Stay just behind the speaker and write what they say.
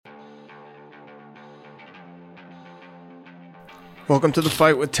Welcome to the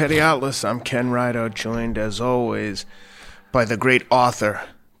Fight with Teddy Atlas. I'm Ken Ryder, joined as always by the great author,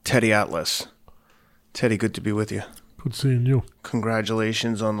 Teddy Atlas. Teddy, good to be with you. Good seeing you.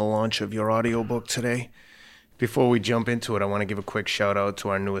 Congratulations on the launch of your audiobook today. Before we jump into it, I want to give a quick shout out to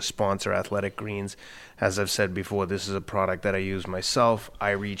our newest sponsor, Athletic Greens. As I've said before, this is a product that I use myself.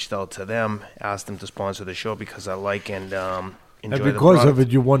 I reached out to them, asked them to sponsor the show because I like and enjoy and because the of it,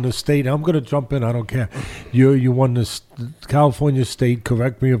 you won the state. I'm going to jump in. I don't care. You won the California state.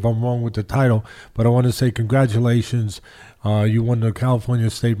 Correct me if I'm wrong with the title, but I want to say congratulations. You won the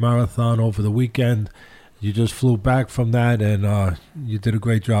California State Marathon over the weekend. You just flew back from that, and you did a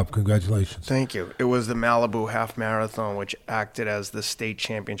great job. Congratulations. Thank you. It was the Malibu Half Marathon, which acted as the state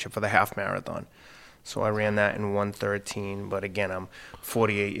championship for the half marathon. So I ran that in 1:13. But again, I'm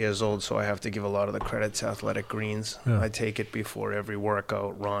 48 years old, so I have to give a lot of the credit to Athletic Greens. Yeah. I take it before every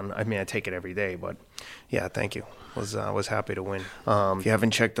workout run. I mean, I take it every day, but yeah, thank you. I was happy to win. If you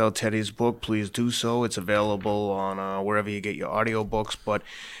haven't checked out Teddy's book, please do so. It's available on wherever you get your audiobooks, but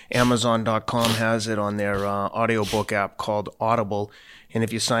Amazon.com has it on their audiobook app called Audible. And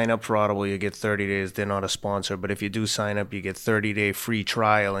if you sign up for Audible, you get 30 days. They're not a sponsor, but if you do sign up, you get 30-day free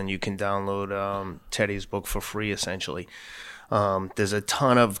trial, and you can download Teddy's book for free, essentially. There's a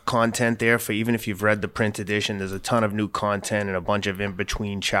ton of content there for even if you've read the print edition. There's a ton of new content and a bunch of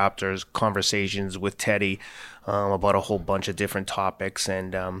in-between chapters, conversations with Teddy about a whole bunch of different topics.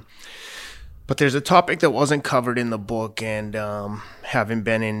 And but there's a topic that wasn't covered in the book, and having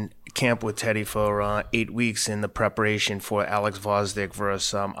been in camp with Teddy for 8 weeks in the preparation for Alex Vosdick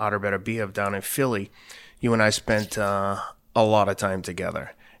versus Artur down in Philly, you and I spent a lot of time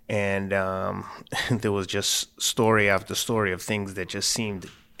together. And there was just story after story of things that just seemed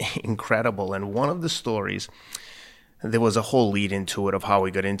incredible. And one of the stories, there was a whole lead into it of how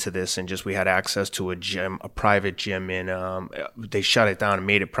we got into this, and just we had access to a gym, a private gym, and they shut it down and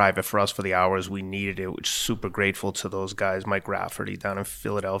made it private for us for the hours we needed it, which is super grateful to those guys, Mike Rafferty down in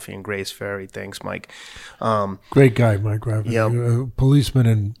Philadelphia and Grace Ferry. Thanks, Mike. Great guy, Mike Rafferty. Yep. A policeman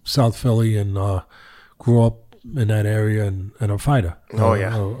in South Philly, and grew up in that area, and a fighter. Oh,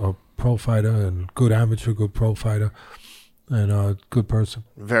 yeah. A pro fighter, and good amateur, good pro fighter. And a good person.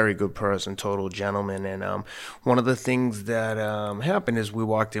 Very good person, total gentleman. And one of the things that happened is we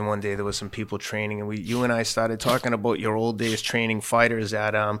walked in one day, there was some people training, and you and I started talking about your old days training fighters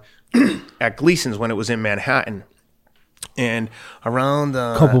at at Gleason's when it was in Manhattan. And around...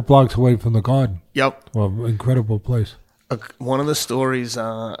 a couple blocks away from the Garden. Yep. Well, incredible place. One of the stories,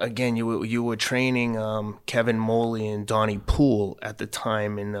 again, you were training Kevin Moley and Donnie Poole at the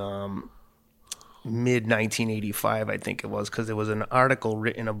time in... mid-1985, I think it was, because there was an article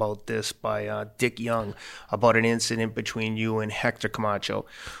written about this by Dick Young about an incident between you and Hector Camacho,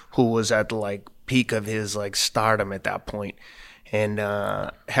 who was at the peak of his stardom at that point. And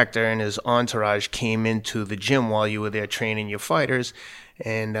Hector and his entourage came into the gym while you were there training your fighters.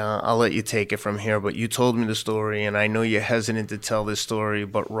 And I'll let you take it from here, but you told me the story, and I know you're hesitant to tell this story,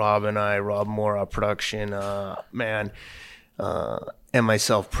 but Rob Moore, our production man, and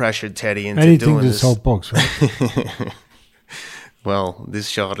myself pressured Teddy into anything doing to this. sell books, right? Well, this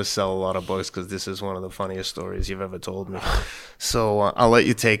show ought to sell a lot of books because this is one of the funniest stories you've ever told me. So I'll let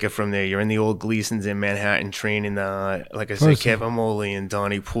you take it from there. You're in the old Gleason's in Manhattan training, like I said, Kevin Moley and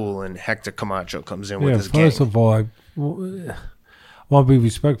Donnie Poole, and Hector Camacho comes in with his gang. First of all, I want to be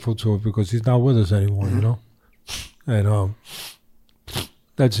respectful to it because he's not with us anymore, you know? And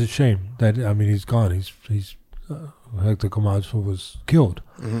that's a shame. He's gone. He's Hector Camacho was killed.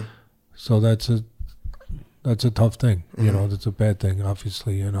 Mm-hmm. So that's a tough thing. Mm-hmm. You know, that's a bad thing,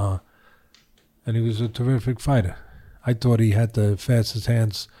 obviously. And he was a terrific fighter. I thought he had the fastest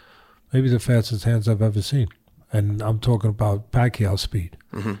hands, maybe the fastest hands I've ever seen. And I'm talking about Pacquiao speed.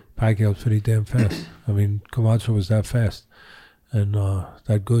 Mm-hmm. Pacquiao's pretty damn fast. I mean, Camacho was that fast and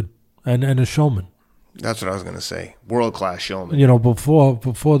that good. And a showman. That's what I was going to say. World-class showman. You know, before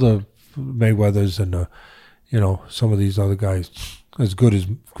the Mayweathers and the, some of these other guys, as great as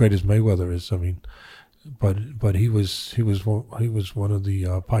Mayweather is. I mean, but he was one of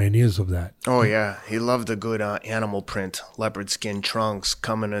the pioneers of that. Oh yeah, he loved a good animal print, leopard skin trunks,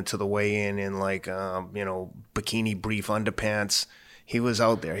 coming into the weigh-in in bikini brief underpants. He was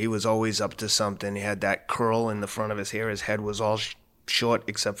out there. He was always up to something. He had that curl in the front of his hair. His head was all short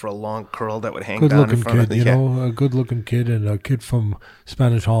except for a long curl that would hang down in front of the head. A good-looking kid, and a kid from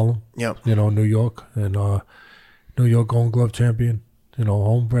Spanish Harlem. Yep. New York, and New York Gold Glove champion.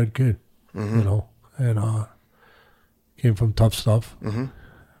 Homebred kid. Mm-hmm. And came from tough stuff.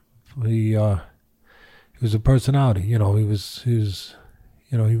 Mm-hmm. He was a personality. He was his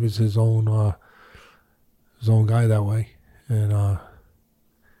own guy that way, and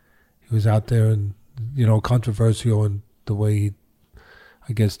he was out there and controversial in the way he,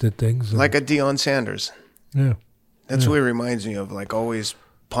 I guess, did things. Like a Deion Sanders. Yeah. That's who he reminds me of, like always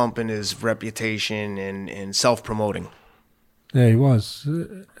pumping his reputation and self-promoting. Yeah, he was.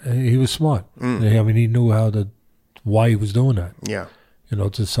 He was smart. I mean, he knew why he was doing that. Yeah.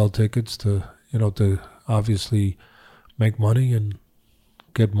 To sell tickets, to obviously make money and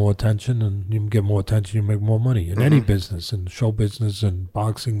get more attention. And you get more attention, you make more money in any business, in show business and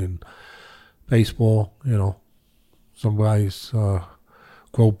boxing and baseball. Some guys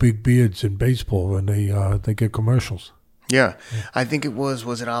grow big beards in baseball and they get commercials. Yeah. I think it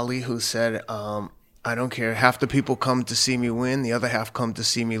was it Ali who said, I don't care. Half the people come to see me win, the other half come to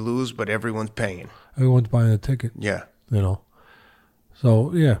see me lose, but everyone's paying. Everyone's buying a ticket. Yeah.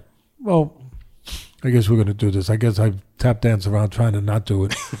 So, yeah. Well, I guess we're going to do this. I guess I tap dance around trying to not do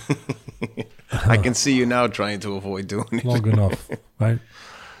it. I can see you now trying to avoid doing it. Long enough, right?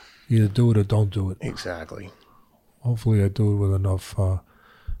 Either do it or don't do it. Exactly. Hopefully I do it with enough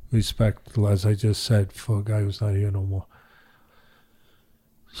respect, as I just said, for a guy who's not here no more.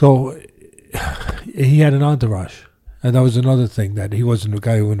 So he had an entourage. And that was another thing, that he wasn't the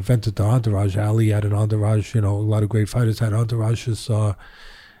guy who invented the entourage. Ali had an entourage. A lot of great fighters had entourages.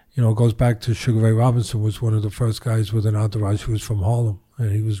 It goes back to Sugar Ray Robinson was one of the first guys with an entourage who was from Harlem.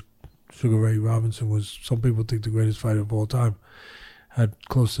 And Sugar Ray Robinson was, some people think, the greatest fighter of all time. Had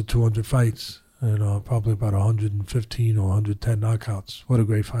close to 200 fights and probably about 115 or 110 knockouts. What a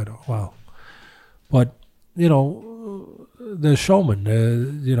great fighter. Wow. But, they're showmen,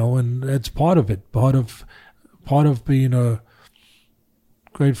 and it's part of it. Part of being a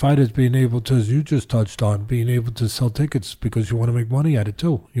great fighter is being able to, as you just touched on, being able to sell tickets because you want to make money at it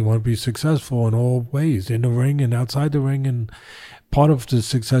too. You want to be successful in all ways, in the ring and outside the ring. And part of the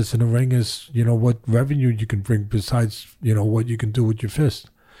success in the ring is, what revenue you can bring besides, what you can do with your fist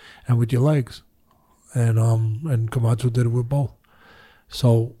and with your legs. And Camacho did it with both.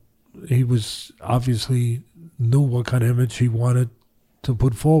 So he was obviously knew what kind of image he wanted to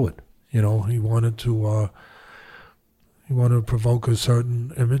put forward. He wanted to provoke a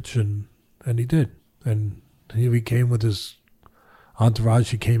certain image, and he did. And here he came with his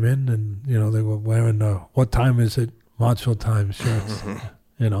entourage. He came in, and they were wearing what time is it? Macho time shirts.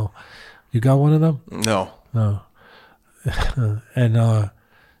 You got one of them? No. And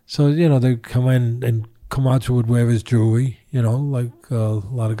so they come in, and Camacho would wear his jewelry, like a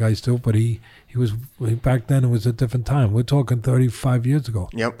lot of guys do. But he was, back then it was a different time. We're talking 35 years ago.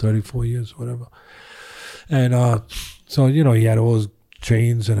 Yep. 34 years, whatever. And so, he had all his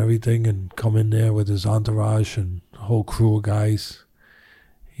chains and everything, and come in there with his entourage and a whole crew of guys.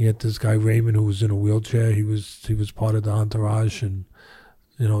 He had this guy Raymond who was in a wheelchair. He was part of the entourage, and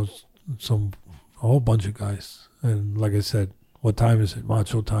a whole bunch of guys. And like I said, what time is it?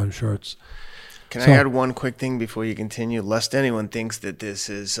 Macho time shirts. Can I add one quick thing before you continue? Lest anyone thinks that this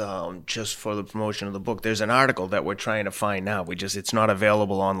is just for the promotion of the book. There's an article that we're trying to find now. It's not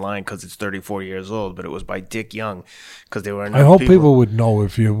available online because it's 34 years old, but it was by Dick Young. Because there were enough I hope people would know,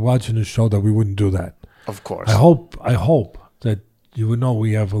 if you're watching the show, that we wouldn't do that. Of course. I hope that you would know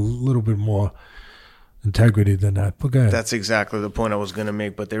we have a little bit more integrity than that. But go ahead. That's exactly the point I was going to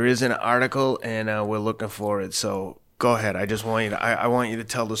make. But there is an article, and we're looking for it. So go ahead. I just want you to. I want you to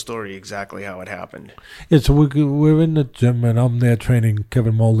tell the story exactly how it happened. Yeah. So we're in the gym, and I'm there training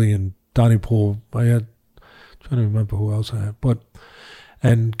Kevin Moley and Donnie Poole. Trying to remember who else I had,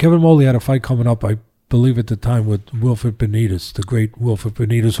 and Kevin Moley had a fight coming up, I believe at the time, with Wilfred Benitez, the great Wilfred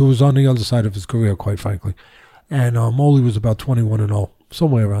Benitez, who was on the other side of his career, quite frankly. And Moley was about 21-0,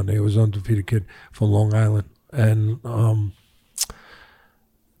 somewhere around there. He was an undefeated kid from Long Island, and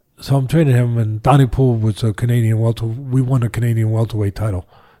so I'm training him, and Donnie Poole was a Canadian welterweight. We won a Canadian welterweight title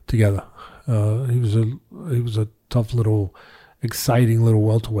together. He was a tough little, exciting little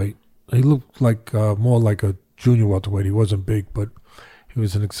welterweight. He looked like more like a junior welterweight. He wasn't big, but he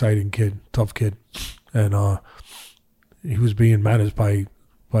was an exciting kid, tough kid, and he was being managed by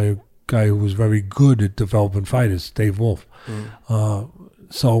a guy who was very good at developing fighters, Dave Wolf.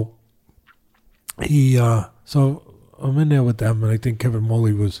 So I'm in there with them, and I think Kevin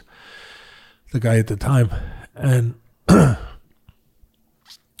Moley was the guy at the time, and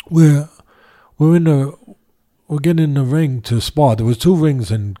we're getting in the ring to spar. There was two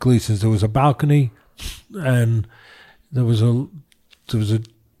rings in Gleason's. There was a balcony, and there was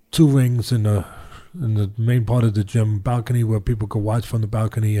two rings in the main part of the gym balcony where people could watch from the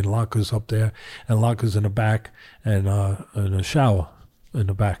balcony, and lockers up there, and lockers in the back, and a shower in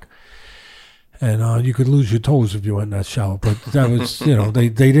the back. And you could lose your toes if you went in that shower. But that was, they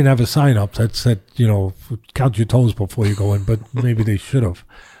didn't have a sign up that said, count your toes before you go in, but maybe they should have.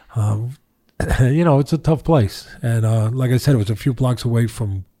 It's a tough place. And like I said, it was a few blocks away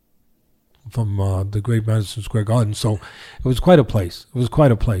from the great Madison Square Garden. So it was quite a place. It was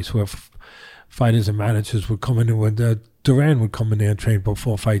quite a place where fighters and managers would come in, and Duran would come in there and train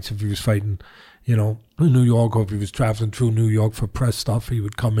before fights if he was fighting, in New York, or if he was traveling through New York for press stuff, he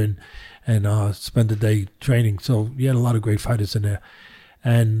would come in and spend the day training. So you had a lot of great fighters in there.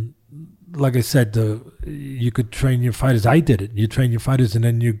 And like I said, you could train your fighters. I did it. You train your fighters, and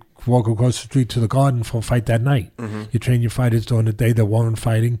then you walk across the street to the Garden for a fight that night. Mm-hmm. You train your fighters during the day that weren't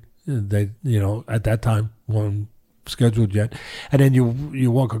fighting. They, at that time, weren't scheduled yet. And then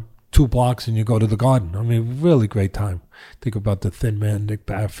you walk 2 blocks and you go to the Garden. I mean, really great time. Think about the Thin Man, Nick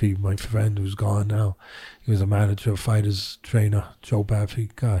Baffy, my friend who's gone now. He was a manager, fighters, trainer, Joe Baffy.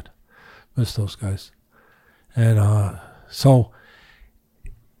 God, miss those guys. And so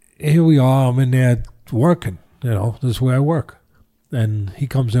here we are. I'm in there working. This is where I work. And he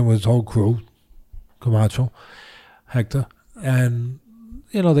comes in with his whole crew, Camacho, Hector. And,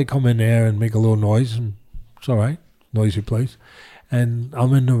 they come in there and make a little noise. And it's all right. Noisy place. And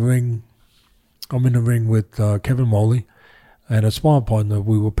I'm in the ring with Kevin Moley and a sparring partner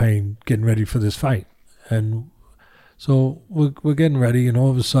we were paying, getting ready for this fight. And so we're getting ready, and all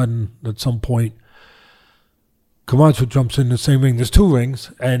of a sudden, at some point, Camacho jumps in the same ring. There's 2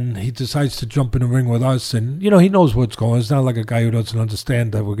 rings, and he decides to jump in the ring with us. And, he knows what's going on. It's not like a guy who doesn't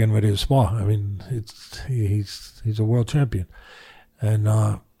understand that we're getting ready to spar. I mean, he's a world champion.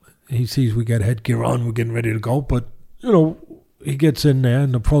 And he sees we got headgear on, we're getting ready to go. But, he gets in there,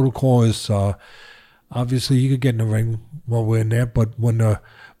 and the protocol is obviously you could get in the ring while we're in there, but when the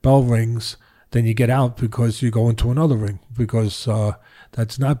bell rings, then you get out because you go into another ring because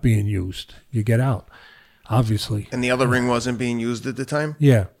that's not being used. You get out, obviously. And the other ring wasn't being used at the time?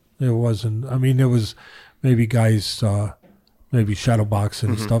 Yeah, it wasn't. I mean, there was maybe guys, maybe shadow boxing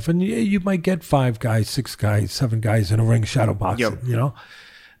and stuff, and you might get 5 guys, 6 guys, 7 guys in a ring shadow boxing,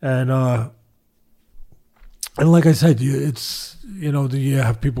 And like I said, it's, you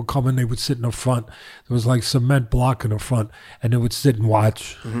have people come in, they would sit in the front. There was like cement block in the front, and they would sit and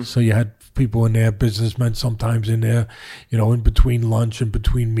watch. Mm-hmm. So you had people in there, businessmen sometimes in there, in between lunch, in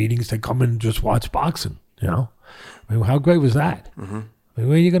between meetings, they come in and just watch boxing, I mean, how great was that? Mm-hmm. I mean,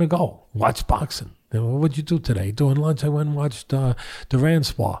 where are you going to go? Watch boxing. What'd you do today? During lunch, I went and watched Duran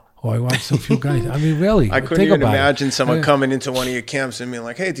spar. Or I watched a few guys. I mean, really. I couldn't even imagine someone coming into one of your camps and being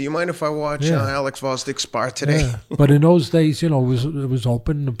like, hey, do you mind if I watch Alex Vosdick spar today? Yeah. But in those days, it was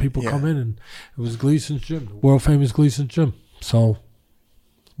open and people come in, and it was Gleason's gym, world famous Gleason's gym. So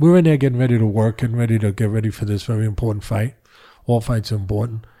we're in there getting ready to work and ready to get ready for this very important fight. All fights are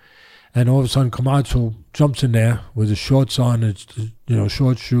important. And all of a sudden, Camacho jumps in there with his shorts on, his,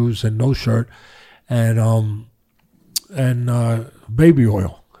 short shoes and no shirt, and baby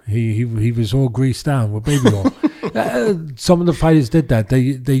oil. He was all greased down with baby oil. Some of the fighters did that. They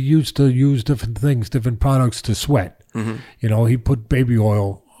used to use different things, different products to sweat. Mm-hmm. He put baby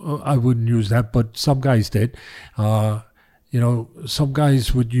oil. I wouldn't use that, but some guys did. Some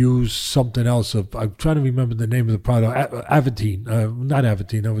guys would use something else. I'm trying to remember the name of the product. Aventine. Not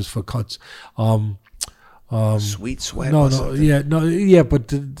Aventine. That was for cuts. Sweet sweat. But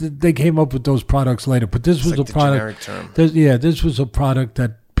they came up with those products later. But this was like a product. This was a product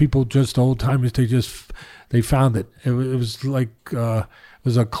that people, just old timers, they found it. It was like it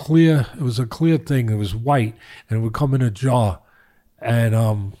was a clear thing. It was white, and it would come in a jar,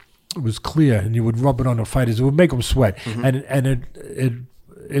 and it was clear, and you would rub it on the fighters. It would make them sweat, mm-hmm. and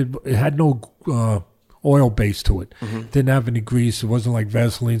it had no oil base to it. Mm-hmm. It didn't have any grease. It wasn't like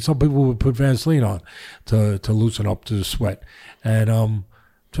Vaseline. Some people would put Vaseline on to loosen up the sweat. And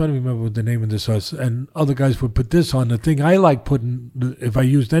trying to remember what the name of this was. And other guys would put this on. The thing I like putting, if I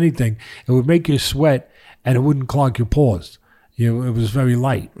used anything, it would make you sweat and it wouldn't clog your pores. It was very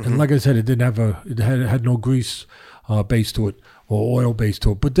light. Mm-hmm. And like I said, it didn't have it had no grease base to it or oil base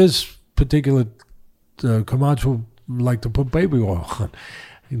to it. But this particular Camacho liked to put baby oil on.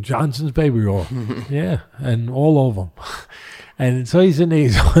 Johnson's baby oil. Yeah, and all over him. And so he's in there,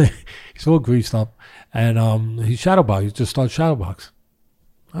 he's all greased up. And he's shadowbox. He just starts shadowbox.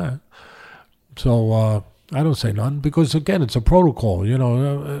 All right. So I don't say nothing because, again, it's a protocol. You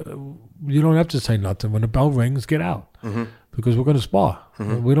don't have to say nothing. When the bell rings, get out. Mm-hmm. Because we're going to spar.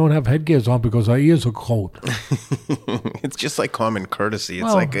 Mm-hmm. We don't have headgears on because our ears are cold. It's just like common courtesy.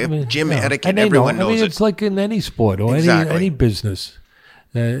 It's gym etiquette. Everyone knows it. It's like in any sport or any business.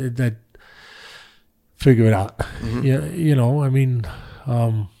 That figure it out. Mm-hmm.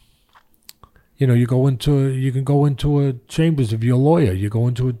 You can go into a chambers if you're a lawyer. You go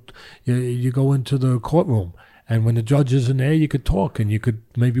into the courtroom, and when the judge isn't there, you could talk and you could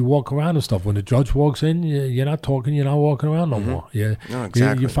maybe walk around and stuff. When the judge walks in, you're not talking, you're not walking around no more. Yeah, no,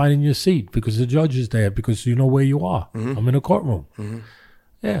 exactly. You're finding your seat because the judge is there because you know where you are. I'm in a courtroom.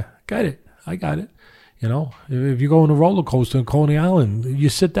 Yeah, got it. I got it. If you go on a roller coaster in Coney Island, you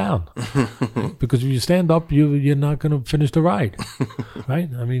sit down because if you stand up, you're not going to finish the ride, right?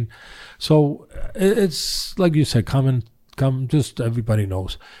 I mean, so it's like you said, common, just everybody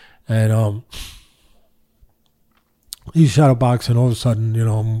knows. And he's shadow boxing. All of a sudden,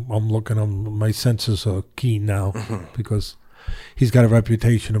 I'm looking. My senses are keen now because he's got a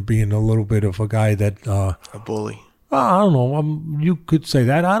reputation of being a little bit of a guy that a bully. I don't know. You could say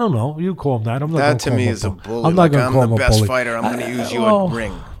that. I don't know. You call him that. I'm not that to me is a bully. I'm not going to call him a bully. I'm the best fighter. I'm going to use your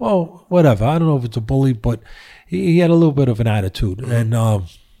ring. Well, whatever. I don't know if it's a bully, but he had a little bit of an attitude. And,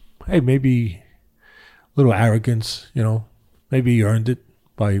 hey, maybe a little arrogance, Maybe he earned it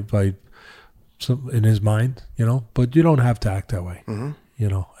by some in his mind, But you don't have to act that way, And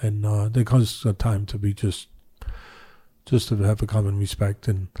there comes a time to be just to have a common respect.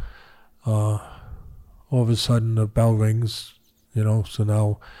 And, all of a sudden, the bell rings, so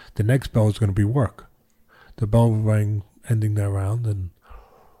now the next bell is going to be work. The bell rang, ending their round, and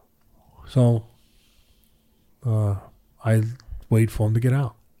so I wait for him to get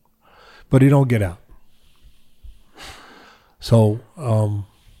out. But he don't get out. So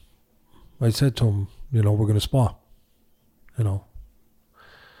I said to him, we're going to spar,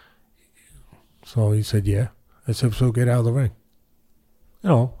 So he said, yeah. I said, so get out of the ring.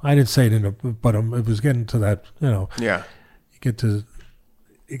 I didn't say it but it was getting to that, Yeah. You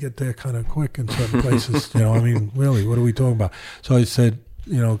get there kind of quick in certain places, I mean, really, what are we talking about? So I said,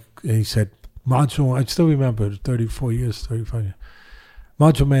 and he said, Macho, I still remember, 35 years.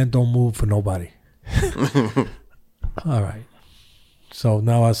 Macho man don't move for nobody. All right. So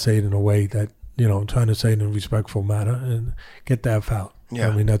now I say it in a way that, I'm trying to say it in a respectful manner and get the F out. Yeah.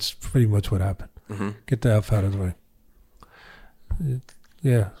 I mean, that's pretty much what happened. Get the F out of the ring.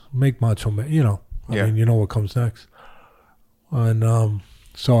 Yeah, make Macho man, I mean, you know what comes next. And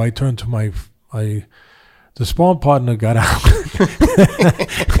so I turned to the sparring partner got out.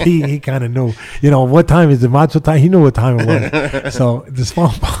 he kind of knew, what time is it, Macho time? He knew what time it was. So the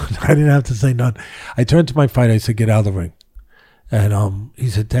sparring partner, I didn't have to say nothing. I turned to my fighter, I said, get out of the ring. And he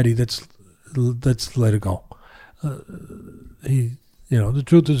said, Teddy, let's let it go. The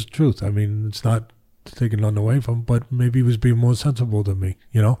truth is the truth. I mean, it's not taking none away from him, but maybe he was being more sensible than me,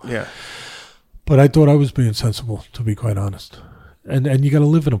 Yeah. But I thought I was being sensible, to be quite honest. And you got to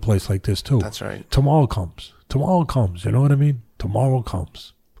live in a place like this, too. That's right. Tomorrow comes, you know what I mean? Tomorrow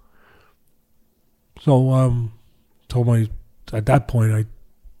comes. So, at that point, I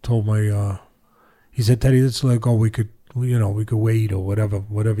told he said, Teddy, let's let go. We could wait or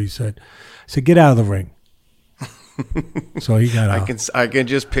whatever he said. I said, get out of the ring. So he got out. I can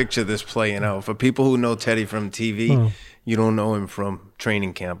just picture this playing out. For people who know Teddy from TV, you don't know him from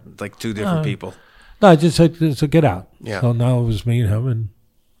training camp. It's like two different people. No, I just said, so get out. Yeah. So now it was me and him, and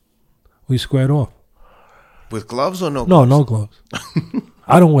we squared off. With gloves or no gloves? No gloves.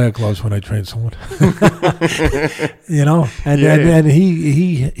 I don't wear gloves when I train someone. And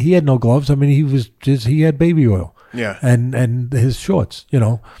he had no gloves. I mean, he had baby oil. Yeah. And his shorts,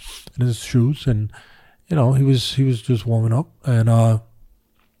 and his shoes, and he was just warming up, and I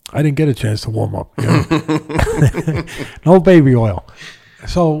didn't get a chance to warm up. No baby oil.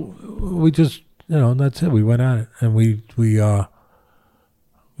 So we just, that's it. We went at it, and we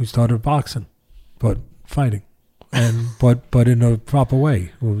started boxing, but fighting, and but in a proper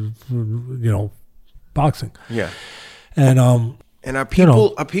way, boxing. Yeah. And are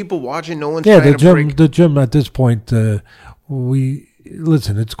people watching? No one's trying to break. The gym at this point,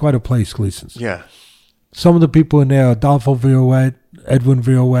 listen, it's quite a place, Gleason's. Yeah. Some of the people in there, Adolfo Violette, Edwin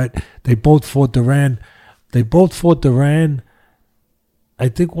Violette, they both fought Duran. I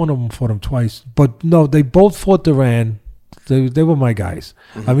think one of them fought him twice. But no, they both fought Duran. They were my guys.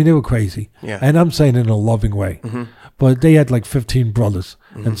 I mean, they were crazy. Yeah. And I'm saying it in a loving way. But they had like 15 brothers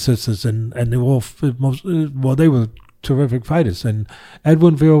and sisters, and they were all, they were terrific fighters. And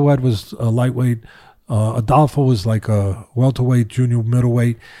Edwin Violette was a lightweight. Adolfo was like a welterweight, junior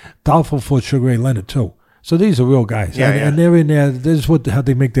middleweight. Adolfo fought Sugar Ray Leonard too. So these are real guys, and they're in there. This is how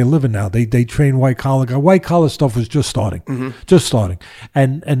they make their living now. They train white collar guys. White collar stuff was just starting,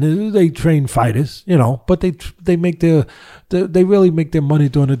 and they train fighters, But they make they really make their money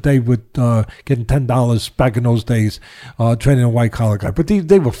during the day with getting $10 back in those days, training a white collar guy. But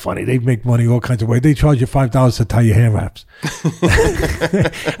they were funny. They make money all kinds of ways. They charge you $5 to tie your hand wraps.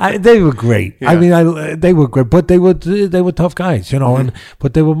 They were great. Yeah. I mean, they were great, but they were tough guys,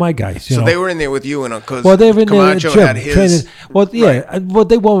 but they were my guys. So they were in there with you, because they were in Camacho the gym, had his training. Well, yeah, but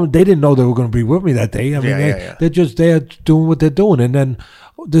they didn't know they were going to be with me that day. I mean, they're just there doing what they're doing, and then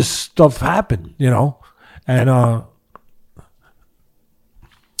this stuff happened, and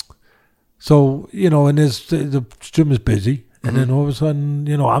so and the gym is busy. And then all of a sudden,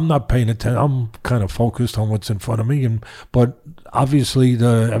 I'm not paying attention. I'm kind of focused on what's in front of me, but obviously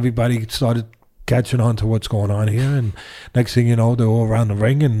everybody started catching on to what's going on here, and next thing you know, they're all around the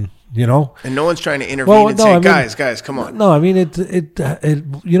ring, and and no one's trying to intervene say, guys, come on. No, I mean it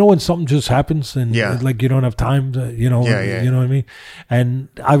when something just happens and like you don't have time to, you know what I mean? And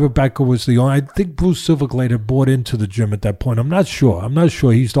Rebecca was the only, I think Bruce Silverglade had bought into the gym at that point. I'm not sure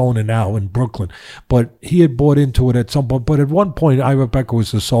he's the owner now in Brooklyn, but he had bought into it at some point. But at one point, Rebecca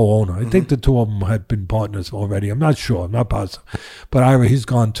was the sole owner. I think the two of them had been partners already. I'm not sure. I'm not positive. But he's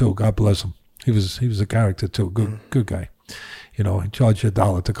gone too. God bless him. He was a character too. Good guy. He charged you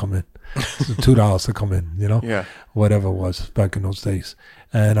 $1 to come in, $2 to come in, whatever it was back in those days.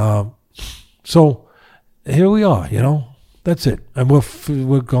 And so here we are, that's it. And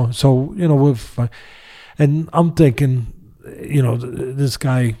we're going, so, and I'm thinking, this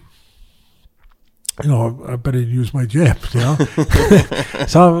guy, I better use my jab,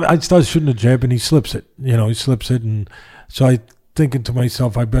 So I start shooting the jab and he slips it, and so I thinking to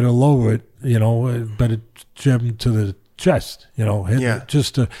myself, I better lower it, better jab him to the chest,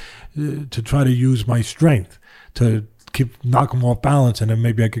 just to try to use my strength to knock him off balance, and then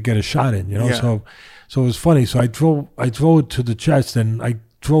maybe I could get a shot in, So it was funny. So I throw it to the chest, and I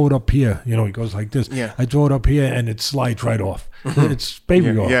throw it up here. He goes like this. Yeah. I throw it up here, and it slides right off. It's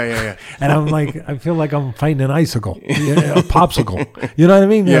baby off. Yeah. And I'm like, I feel like I'm fighting an icicle, a popsicle. You know what I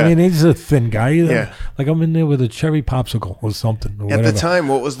mean? Yeah. I mean, he's a thin guy. Yeah. Like I'm in there with a cherry popsicle or something. Or At the time,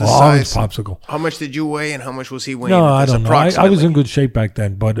 what was the size? Popsicle. How much did you weigh, and how much was he weighing? No, I don't know. I was in good shape back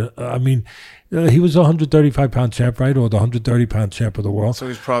then, but I mean, he was a 135-pound champ, right? Or the 130-pound champ of the world. So he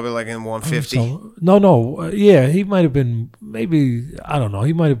was probably like in 150. He might have been, maybe, I don't know.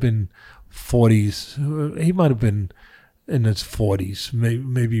 He might have been 40s. He might have been in his 40s,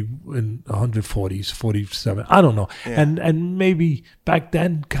 maybe in 140s, 47. I don't know. Yeah. And maybe back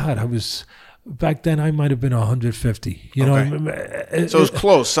then, I might have been 150. You know, so it was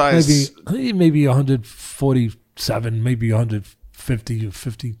close size. Maybe 147, maybe 150 or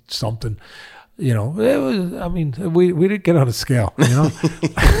 50 something. It was, I mean, we didn't get on a scale,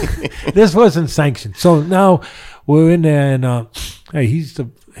 This wasn't sanctioned. So now we're in there, and hey,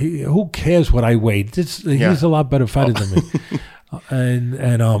 who cares what I weighed? He's a lot better fighter than me.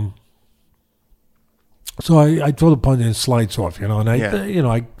 and so I throw the punch and it slides off, and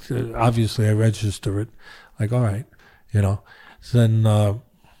I obviously I register it, like, all right, So then,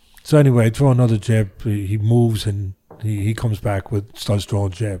 so anyway, I throw another jab. He moves and he comes back starts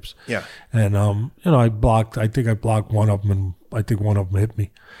throwing jabs. Yeah. And I think I blocked one of them, and I think one of them hit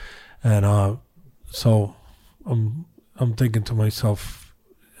me. And so I'm thinking to myself,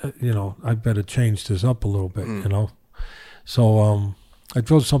 I better change this up a little bit, So I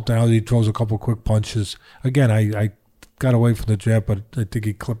throw something out. He throws a couple quick punches. Again, I got away from the jab, but I think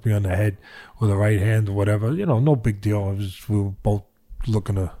he clipped me on the head with a right hand or whatever. No big deal. We were both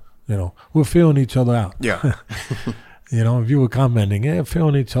looking to, we're feeling each other out. Yeah. If you were commenting,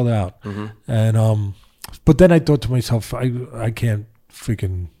 feeling each other out. Mm-hmm. And but then I thought to myself, I can't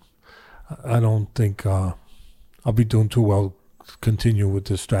freaking, I don't think I'll be doing too well continue with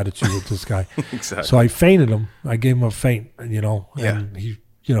this strategy with this guy. Exactly. So I feinted him. I gave him a feint, and he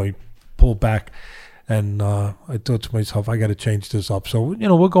pulled back, and I thought to myself, I got to change this up. So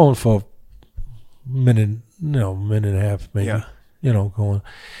we're going for a minute, minute and a half maybe. Yeah. Going,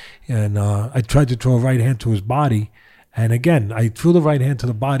 and I tried to throw a right hand to his body, and again I threw the right hand to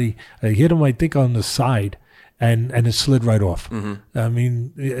the body. I hit him, I think, on the side, and it slid right off. Mm-hmm. I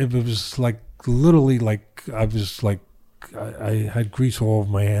mean, it was like literally like I was like. I had grease all over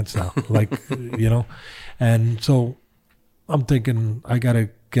my hands now, and so I'm thinking I got to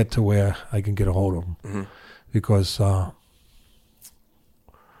get to where I can get a hold of him, because I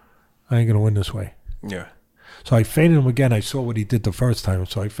ain't going to win this way. Yeah. So I feinted him again. I saw what he did the first time,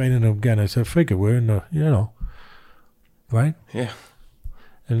 so I feinted him again. I said, figure, we're in the, right? Yeah.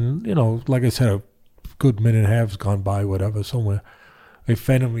 And, like I said, a good minute and a half's gone by, whatever, somewhere. I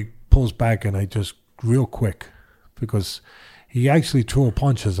fend him, he pulls back, and I just, real quick, because he actually threw a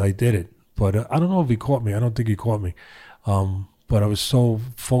punch as I did it. But I don't know if he caught me. I don't think he caught me. But I was so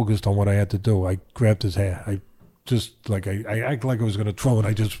focused on what I had to do. I grabbed his hair. I act like I was going to throw, and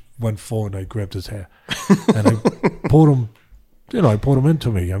I just went forward and I grabbed his hair. And I pulled him, I pulled him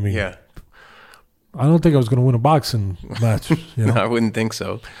into me. I mean, Yeah. I don't think I was going to win a boxing match. No, I wouldn't think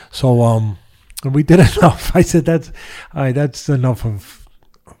so. So, and we did enough. I said, that's enough of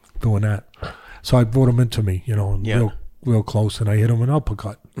doing that. So I brought him into me, and real close, and I hit him an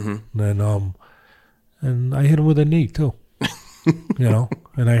uppercut. Mm-hmm. And I hit him with a knee too,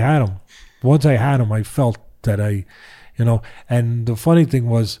 and I had him. Once I had him, I felt that and the funny thing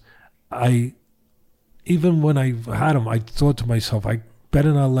was, even when I had him, I thought to myself, I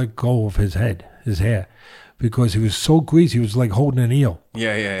better not let go of his hair, because he was so greasy. He was like holding an eel.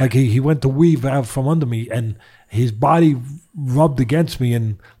 Yeah. Like he went to weave out from under me, and his body rubbed against me,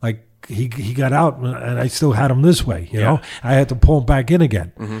 and like he got out, and I still had him this way. You know, I had to pull him back in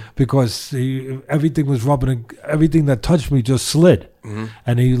again because everything was rubbing. Everything that touched me just slid,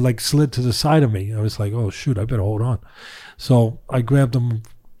 and he like slid to the side of me. I was like, oh shoot, I better hold on. So I grabbed him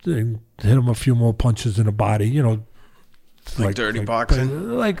and hit him a few more punches in the body. Like dirty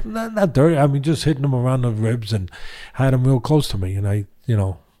boxing? Like not dirty. I mean, just hitting him around the ribs and had him real close to me. And I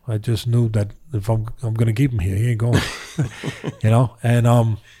just knew that if I'm going to keep him here, he ain't going. And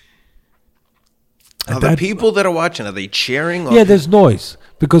are the people that are watching, are they cheering? Yeah, there's noise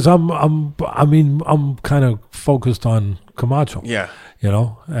because I'm kind of focused on Camacho. Yeah.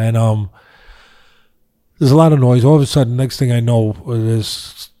 And there's a lot of noise. All of a sudden, next thing I know,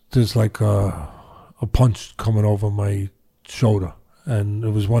 there's like a punch coming over my shoulder, and it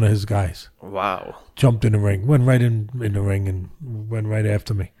was one of his guys. Wow. Jumped in the ring, went right in the ring, and went right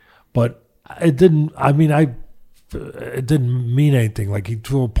after me. But it didn't. I mean, it didn't mean anything. Like he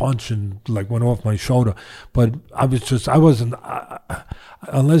threw a punch and like went off my shoulder. But I wasn't.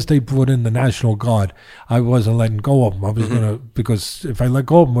 Unless they brought in the National Guard, I wasn't letting go of them. I was gonna, because if I let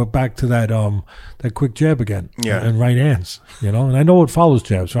go of them, we're back to that quick jab again. Yeah. And right hands, and I know what follows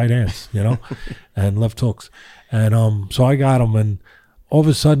jabs, right hands, and left hooks. And so I got him, and all of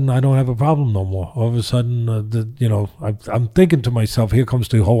a sudden I don't have a problem no more. All of a sudden, I'm thinking to myself, here comes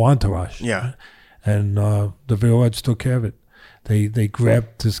the whole entourage. Yeah. And the Violets took care of it. They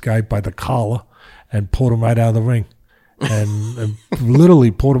grabbed this guy by the collar and pulled him right out of the ring. And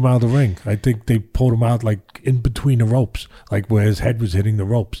literally pulled him out of the ring. I think they pulled him out like in between the ropes, like where his head was hitting the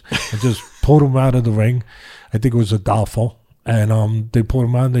ropes, and just pulled him out of the ring. I think it was Adolfo, and they pulled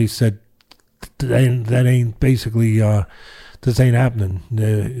him out and they said, that ain't basically, this ain't happening.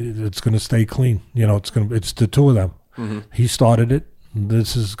 It's going to stay clean. It's the two of them. Mm-hmm. He started it.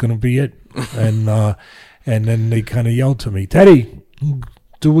 This is going to be it. And then they kind of yelled to me, Teddy,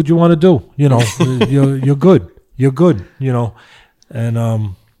 do what you want to do. You're good. You're good,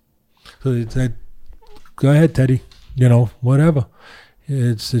 and so they said, go ahead, Teddy, whatever.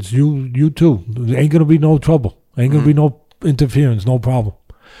 It's you too. There ain't gonna be no trouble. Ain't gonna be no interference, no problem.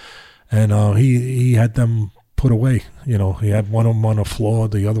 And he had them put away. He had one of them on the floor.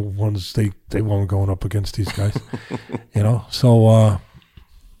 The other ones they weren't going up against these guys. So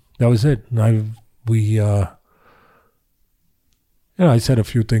that was it. And I said a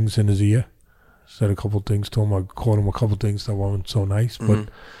few things in his ear. Said a couple things to him. I called him a couple things that weren't so nice, but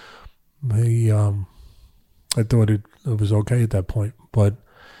I thought it was okay at that point.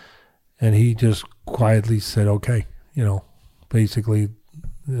 And he just quietly said, okay, basically,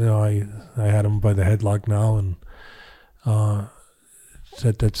 I had him by the headlock now and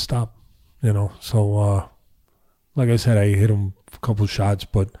said that stop, So, like I said, I hit him a couple shots,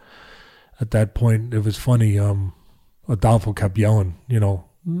 but at that point, it was funny. Adolfo kept yelling,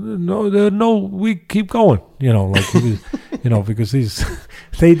 no, we keep going, like he was, because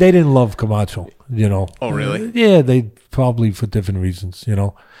they didn't love Camacho, Oh, really? Yeah, they probably for different reasons,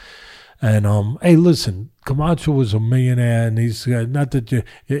 And hey, listen, Camacho was a millionaire, and he's not that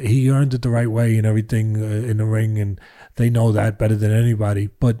he earned it the right way and everything in the ring, and they know that better than anybody.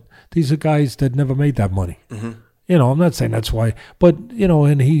 But these are guys that never made that money. Mm-hmm. I'm not saying that's why, but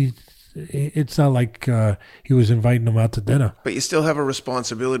and it's not like he was inviting them out to dinner. But you still have a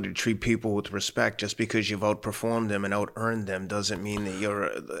responsibility to treat people with respect. Just because you've outperformed them and out-earned them doesn't mean that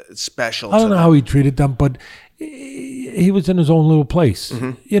you're special. I don't know how he treated them, but he was in his own little place.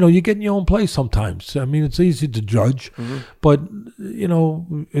 Mm-hmm. You get in your own place sometimes. I mean, it's easy to judge, but,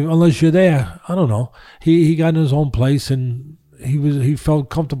 unless you're there, I don't know. He got in his own place, and he felt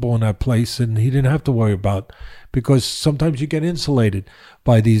comfortable in that place, and he didn't have to worry about because sometimes you get insulated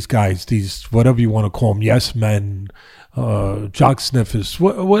by these guys, these whatever you want to call them, yes men, jock sniffers,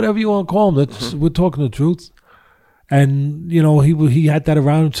 whatever you want to call them. That's we're talking the truth. And he had that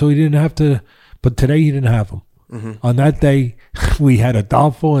around, so he didn't have to. But today he didn't have them. On that day, we had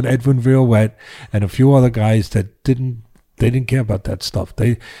Adolfo and Edwin Violette and a few other guys that didn't care about that stuff.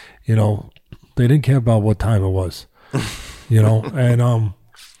 They didn't care about what time it was, and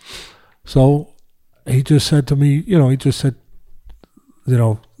so he just said to me,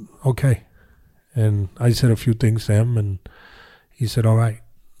 okay. And I said a few things to him, and he said, all right,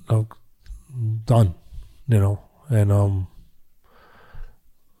 done, and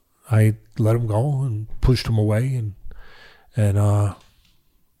I let him go and pushed him away, and that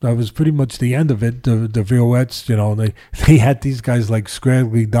was pretty much the end of it. The Violettes, they had these guys like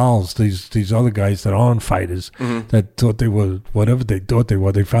scraggly dolls, these other guys that aren't fighters, that thought they were whatever they thought they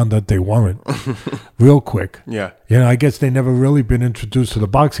were. They found out they weren't real quick. Yeah. I guess they never really been introduced to the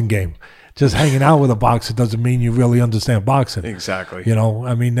boxing game. Just hanging out with a boxer doesn't mean you really understand boxing. Exactly.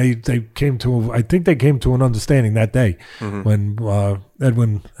 They came to, I think they came to an understanding that day when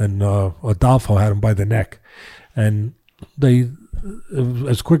Edwin and Adolfo had him by the neck. And they,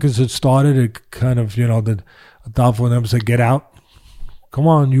 as quick as it started, it kind of, the Adolfo and them said, get out. Come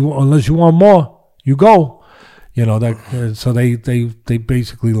on, unless you want more, you go. So they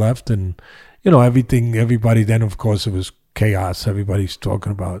basically left, and, everybody then, of course, it was chaos. Everybody's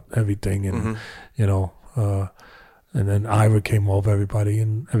talking about everything, and and then Ira came over everybody,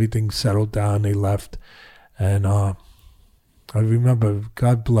 and everything settled down. They left, and I remember,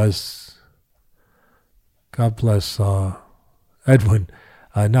 God bless Edwin,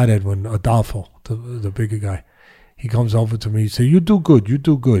 not Edwin, Adolfo, the bigger guy. He comes over to me. He said, "You do good.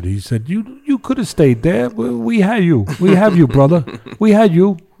 He said, "You could have stayed there. We had you. We have you, brother. We had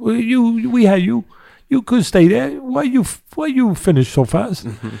you. We had you." You could stay there. Why you finished so fast?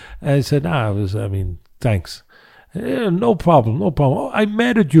 And I said, thanks. No problem. I'm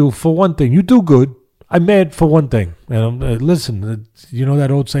mad at you for one thing. You do good. I'm mad for one thing. And listen, you know that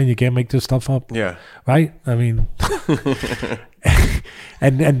old saying, you can't make this stuff up? Yeah. Right?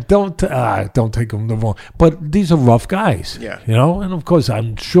 And don't take them the wrong. But these are rough guys. Yeah. And of course,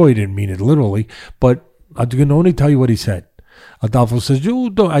 I'm sure he didn't mean it literally, but I can only tell you what he said. Adolfo says, you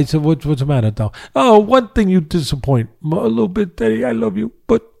don't. I said, what's the matter, Adolfo? Oh, one thing you disappoint. A little bit, Daddy, I love you,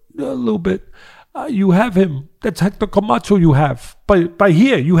 but a little bit. You have him. That's Hector Camacho you have. By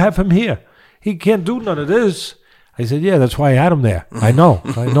here, you have him here. He can't do none of this. I said, yeah, that's why I had him there. I know.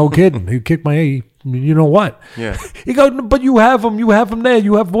 No kidding. He kicked my you know what? Yeah. He goes, but you have him. You have him there.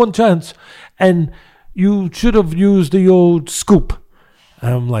 You have one chance. And you should have used the old scoop.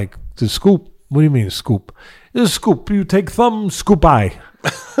 And I'm like, the scoop? What do you mean scoop? The scoop. You take thumb, scoop eye.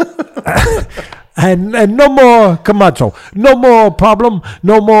 And no more Camacho. No more problem.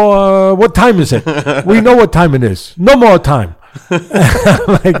 No more, what time is it? We know what time it is. No more time.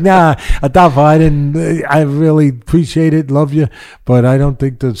 I'm like, nah, Adolfo, I really appreciate it, love you, but I don't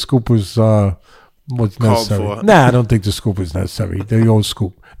think the scoop was necessary. Nah, I don't think the scoop was necessary. The old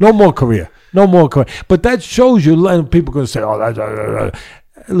scoop. No more career. But that shows you, and people are going to say, oh, that's...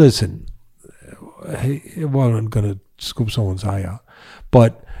 Listen, he wasn't going to scoop someone's eye out.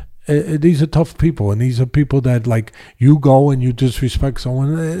 But these are tough people, and these are people that, like, you go and you disrespect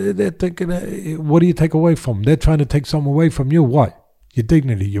someone, they're thinking, what do you take away from them? They're trying to take something away from you. What? Your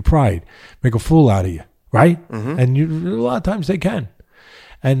dignity, your pride. Make a fool out of you, right? And a lot of times they can.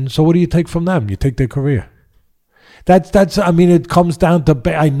 And so what do you take from them? You take their career. That's. I mean, it comes down to,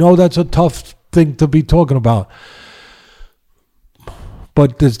 I know that's a tough thing to be talking about,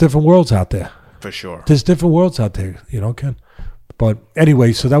 but there's different worlds out there. For sure. There's different worlds out there, Ken. But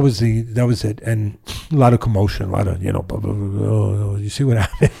anyway, so that was it, and a lot of commotion, a lot of you see what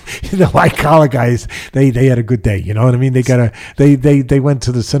happened. The white collar guys, they had a good day. You know what I mean? They went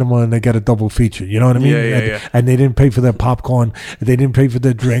to the cinema and they got a double feature. You know what I mean? Yeah. And they didn't pay for their popcorn. They didn't pay for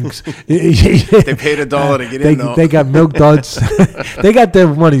their drinks. They paid $1 to get in. Though. They got milk duds. They got their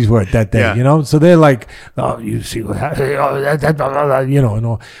money's worth that day. Yeah. So they're like, oh, you see what happened?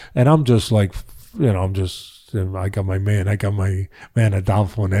 And I'm just like, I got my man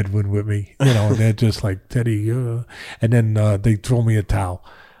Adolfo and Edwin with me, and they're just like, Teddy, and then they throw me a towel.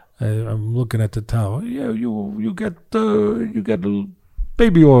 I'm looking at the towel. Yeah, you got a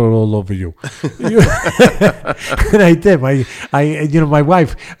baby oil all over you. And I did. My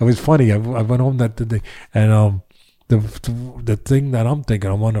wife. It was funny. I went home that day, and the thing that I'm thinking,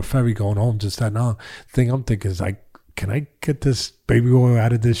 I'm on a ferry going home just that now. The thing I'm thinking is like, can I get this baby oil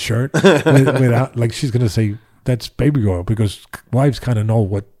out of this shirt without, like, she's going to say, that's baby oil, because wives kind of know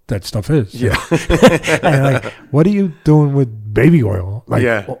what that stuff is. Yeah. And like, what are you doing with baby oil? Like,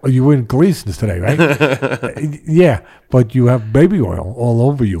 you were in Gleason's today, right? Yeah, but you have baby oil all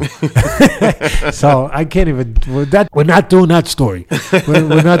over you. So I can't even. We're not doing that story.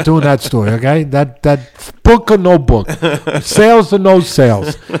 We're not doing that story. Okay, that book or no book, sales or no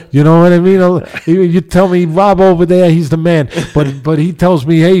sales. You know what I mean? You tell me Rob over there, he's the man, but he tells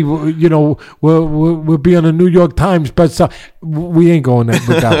me, hey, you know, we'll be on the New York Times bestseller. We ain't going with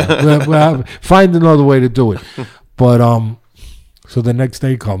that one. We'll find another way to do it. But so the next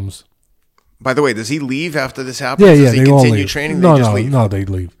day comes. By the way, does he leave after this happens? Yeah, does he they all continue leave. training? No, They just leave? No, they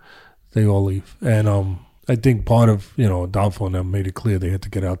leave. They all leave. And I think part of, you know, Adolfo and them made it clear they had to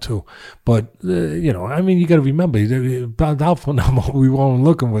get out too. But, you know, I mean, you got to remember, Adolfo and them, we weren't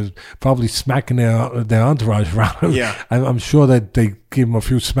looking, was probably smacking their entourage around. Yeah. I'm sure that they gave him a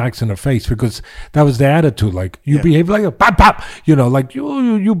few smacks in the face because that was their attitude. Like, you behave like a pop, pop, you know, like,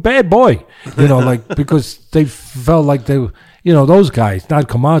 you bad boy. You know, like, because they felt like they were, you know, those guys, not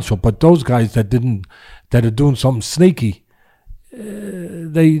Camacho, but those guys that are doing something sneaky,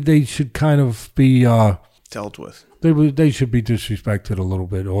 they should kind of be dealt with. They should be disrespected a little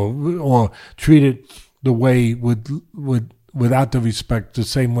bit, or treated the way without the respect, the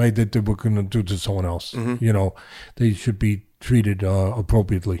same way that they were going to do to someone else. Mm-hmm. You know, they should be treated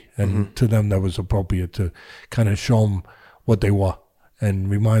appropriately, and to them that was appropriate to kind of show them what they were and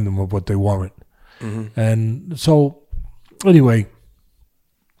remind them of what they weren't. Mm-hmm. And so. Anyway,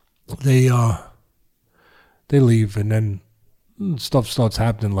 they leave, and then stuff starts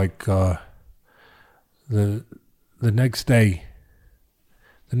happening. Like the next day,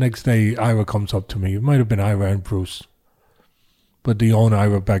 Ira comes up to me. It might have been Ira and Bruce, but the owner,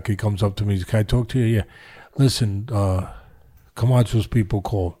 Ira Becky, comes up to me. He says, "Can I talk to you?" Yeah. Listen, Camacho's people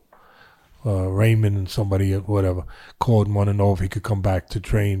called. Raymond and somebody, whatever, called and want to know if he could come back to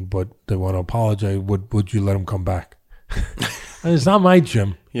train, but they want to apologize. Would you let him come back? And it's not my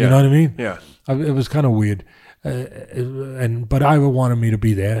gym, you know what I mean? Yeah. It was kind of weird, but Ira wanted me to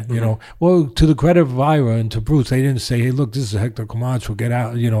be there, you know. Well, to the credit of Ira and to Bruce, they didn't say, "Hey, look, this is Hector Camacho, get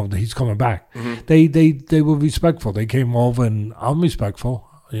out," you know, he's coming back. They were respectful. They came over, and I'm respectful.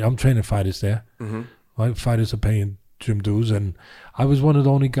 I'm training fighters there. My fighters are paying gym dues, and I was one of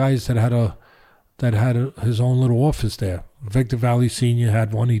the only guys that had his own little office there. Victor Valley Sr.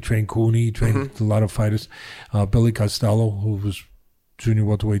 had one. He trained Cooney. He trained a lot of fighters. Billy Costello, who was junior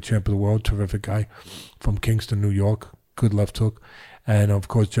welterweight champ of the world, terrific guy from Kingston, New York, good left hook, and of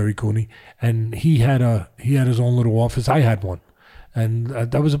course Jerry Cooney. And he had his own little office. I had one, and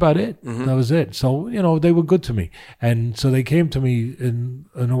that was about it. That was it. So you know they were good to me, and so they came to me in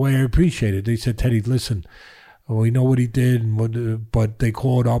a way I appreciated. They said, "Teddy, listen. We know what he did, but they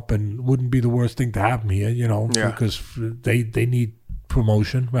called up, and wouldn't be the worst thing to happen here, you know, because they need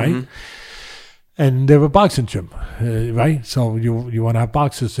promotion, right? And they're a boxing gym, right? So you want to have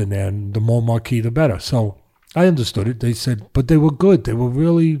boxers in there, and the more marquee, the better. So I understood it. They said, but they were good. They were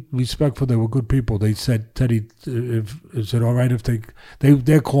really respectful. They were good people. They said, Teddy, is it all right if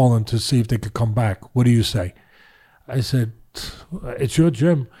they're calling to see if they could come back? What do you say? I said, it's your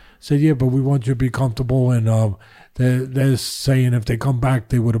gym. Said, yeah, but we want you to be comfortable, and they're saying if they come back,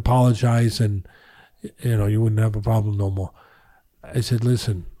 they would apologize, and you know you wouldn't have a problem no more. I said,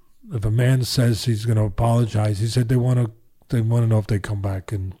 listen, if a man says he's going to apologize, he said they want to know if they come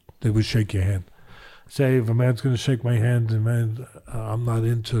back, and they would shake your hand. Say if a man's going to shake my hand, and man, I'm not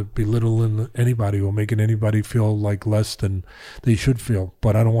into belittling anybody or making anybody feel like less than they should feel,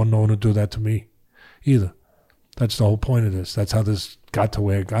 but I don't want no one to do that to me either. That's the whole point of this. That's how this got to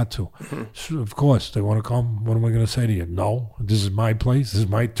where it got to. So of course, they want to come. What am I going to say to you? No, this is my place. This is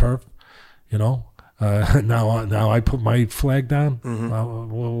my turf. You know. Now I put my flag down.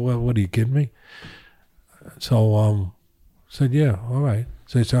 What are you kidding me? So said yeah, all right.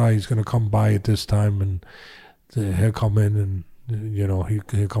 So he said he's going to come by at this time, and he'll come in, and you know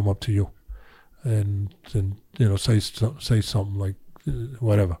he'll come up to you, and you know say something like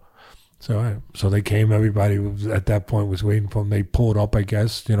whatever. So, all right. So they came. Everybody was, at that point was waiting for them. They pulled up, I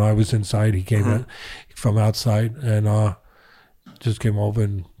guess. You know, I was inside. He came in from outside and just came over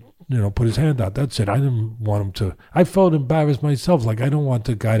and you know put his hand out. That's it. I didn't want him to. I felt embarrassed myself. Like I don't want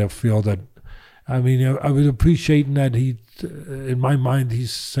the guy to feel that. I mean, I was appreciating that he, in my mind,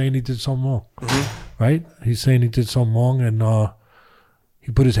 he's saying he did something wrong, right? He's saying he did something wrong, and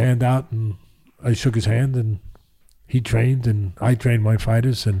he put his hand out, and I shook his hand, and he trained, and I trained my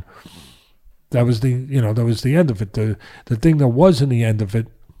fighters, and. That was the end of it. The thing that wasn't the end of it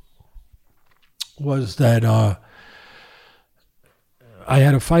was that I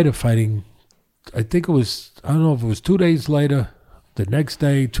had a fighter fighting. I think it was, I don't know if it was 2 days later The next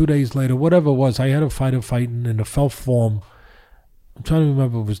day, 2 days later, whatever it was, I had a fighter fighting in the Felt Forum. I'm trying to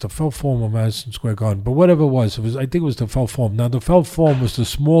remember if it was the Felt Forum or Madison Square Garden, but whatever it was, I think it was the Felt Forum. Now, the Felt Forum was the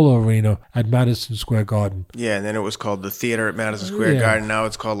smaller arena at Madison Square Garden. Yeah, and then it was called the Theater at Madison Square Garden. Now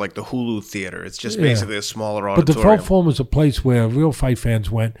it's called like the Hulu Theater. It's just basically a smaller auditorium. But the Felt Forum was a place where real fight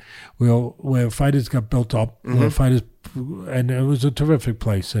fans went, where fighters got built up, where fighters, and it was a terrific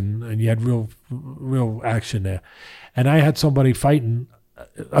place, and you had real action there. And I had somebody fighting.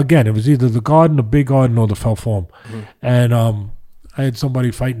 Again, it was either the Garden, the Big Garden, or the Felt Forum, and I had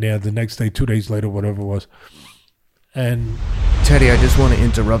somebody fighting there the next day, 2 days later, whatever it was. And Teddy, I just want to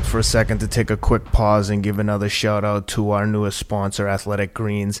interrupt for a second to take a quick pause and give another shout out to our newest sponsor, Athletic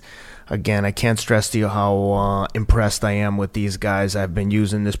Greens. Again, I can't stress to you how impressed I am with these guys. I've been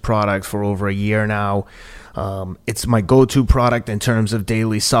using this product for over a year now. It's my go-to product in terms of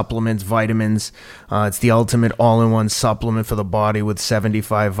daily supplements, vitamins. It's the ultimate all-in-one supplement for the body with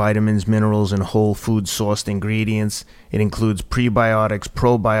 75 vitamins, minerals, and whole food sourced ingredients. It includes prebiotics,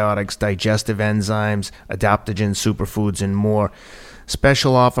 probiotics, digestive enzymes, adaptogens, superfoods, and more.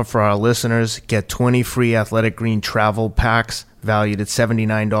 Special offer for our listeners. Get 20 free Athletic Green travel packs valued at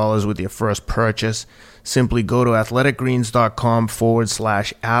 $79 with your first purchase. Simply go to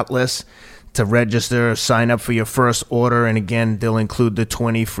athleticgreens.com/Atlas to register, sign up for your first order, and again, they'll include the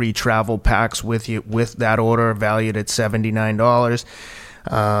 20 free travel packs with you with that order valued at $79.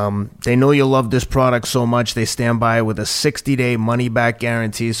 They know you'll love this product so much they stand by with a 60-day money-back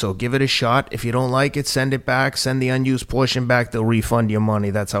guarantee, so give it a shot. If you don't like it, send it back. Send the unused portion back. They'll refund your money.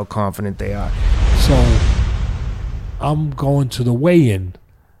 That's how confident they are. So I'm going to the weigh-in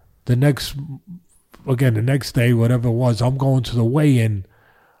the next day, whatever it was. I'm going to the weigh-in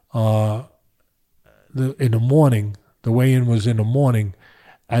in the morning. The weigh-in was in the morning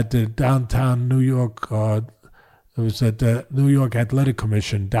at the downtown New York. It was at the New York Athletic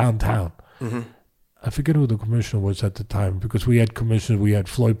Commission downtown. I forget who the commissioner was at the time, because we had commissioners. We had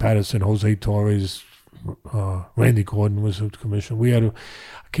Floyd Patterson, Jose Torres, Randy Gordon was the commissioner. I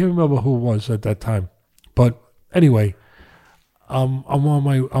can't remember who it was at that time. But anyway, I'm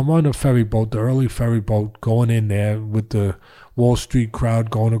on a ferry boat, the early ferry boat, going in there with the Wall Street crowd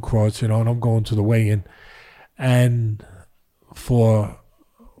going across, and I'm going to the weigh-in. And for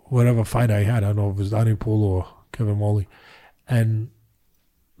whatever fight I had, I don't know if it was Donnie Poole or Kevin Moley, and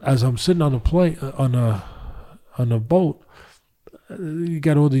as I'm sitting on the plane on a boat, you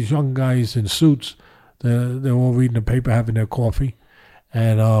got all these young guys in suits. They're all reading the paper, having their coffee,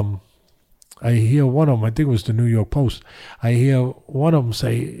 and I hear one of them. I think it was the New York Post. I hear one of them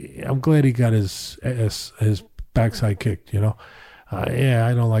say, "I'm glad he got his backside kicked." Yeah,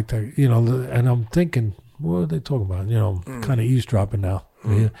 I don't like that. And I'm thinking, what are they talking about? Kind of eavesdropping now.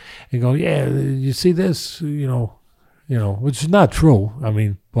 And go, yeah, you see this, which is not true. I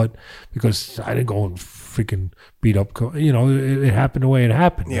mean, but because I didn't go and freaking beat up, it happened the way it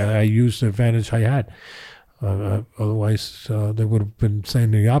happened. Yeah. I used the advantage I had. Otherwise, they would have been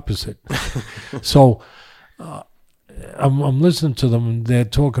saying the opposite. So I'm listening to them, and they're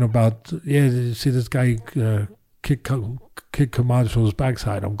talking about, you see this guy kick Camacho's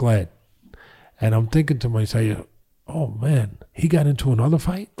backside. I'm glad. And I'm thinking to myself, oh, man, he got into another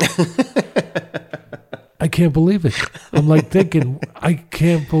fight? I can't believe it. I'm like thinking, I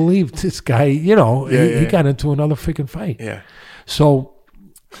can't believe this guy, he got into another freaking fight. Yeah. So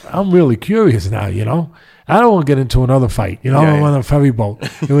I'm really curious now, I don't want to get into another fight. I'm on a ferry boat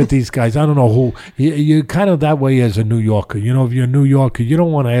with these guys. I don't know who. You're kind of that way as a New Yorker. If you're a New Yorker, you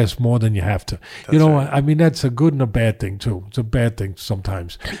don't want to ask more than you have to. That's right. I mean, that's a good and a bad thing, too. It's a bad thing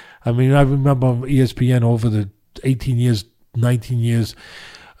sometimes. I mean, I remember ESPN over the 18 years, 19 years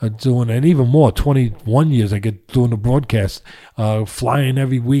doing, and even more, 21 years I get doing the broadcast, flying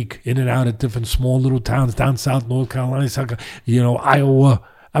every week in and out of different small little towns down south, North Carolina, Iowa.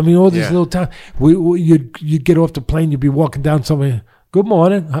 I mean, all these little towns. You'd get off the plane, you'd be walking down somewhere. Good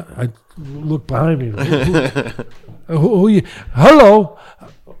morning. I look behind me. Who you? Hello.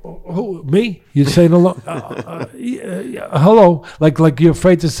 Who, me? You say hello? Hello? Like you're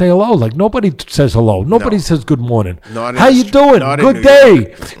afraid to say hello? Like nobody says hello. Nobody says good morning. How you doing? Good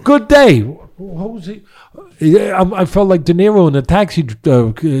day. Good day. What was he? I felt like De Niro in the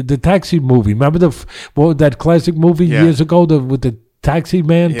taxi movie. Remember that classic movie years ago with the taxi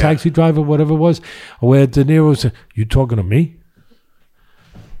man, taxi driver, whatever it was, where De Niro said, "You talking to me?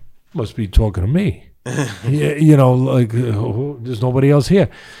 Must be talking to me." There's nobody else here.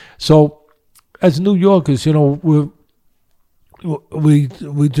 So, as New Yorkers, we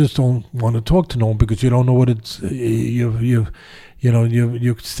just don't want to talk to no one because you don't know what it's. You're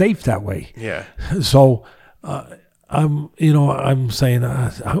safe that way. Yeah. So, I'm saying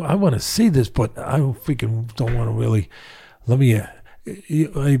I want to see this, but I freaking don't want to really. Let me,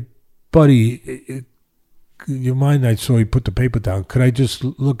 hey, buddy, you mind? I saw you put the paper down. Could I just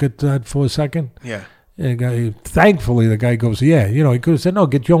look at that for a second? Yeah. And thankfully, the guy goes, yeah. He could have said, no,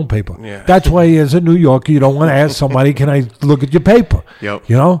 get your own paper. Yeah. That's why, as a New Yorker, you don't want to ask somebody, can I look at your paper? Yep.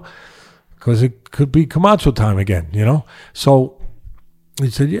 Because it could be Camacho time again, So he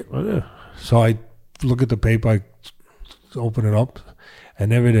said, yeah. So I look at the paper, I open it up,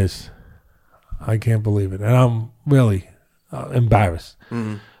 and there it is. I can't believe it. And I'm really embarrassed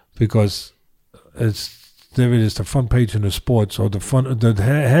because there it is, the front page in the sports, or the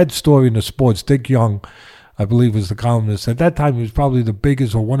head story in the sports. Dick Young, I believe, was the columnist. At that time, he was probably the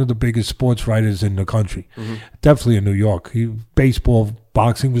biggest or one of the biggest sports writers in the country. Definitely in New York. Baseball,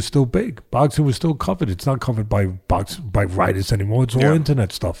 boxing was still big. Boxing was still covered. It's not covered by writers anymore. It's all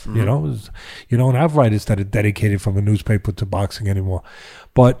internet stuff. You don't have writers that are dedicated from a newspaper to boxing anymore.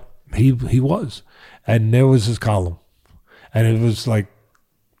 But he was, and there was his column, and it was like,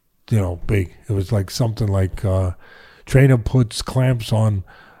 big. It was like something like trainer puts clamps on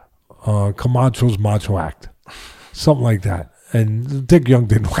Camacho's Macho act, something like that. And Dick Young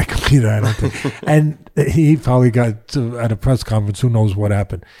didn't like him either, I don't think. And he probably got at a press conference, who knows what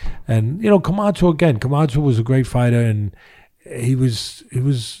happened. And Camacho was a great fighter, and he was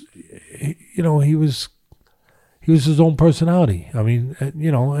his own personality. I mean,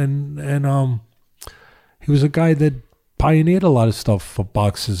 and he was a guy that pioneered a lot of stuff for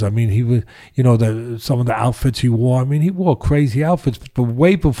boxers. I mean, he was, some of the outfits he wore. I mean, he wore crazy outfits, but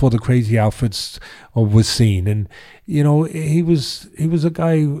way before the crazy outfits was seen. And he was a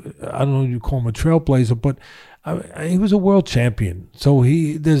guy. I don't know if you call him a trailblazer, but he was a world champion. So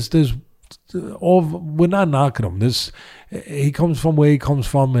we're not knocking him. He comes from where he comes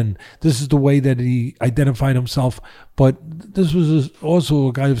from, and this is the way that he identified himself. But this was also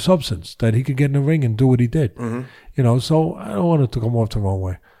a guy of substance, that he could get in the ring and do what he did. So I don't want it to come off the wrong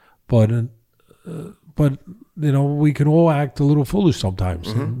way, but we can all act a little foolish sometimes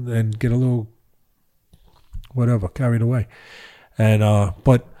and get a little carried away. And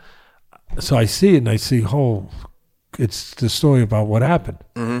but so I see it, and I see, it's the story about what happened,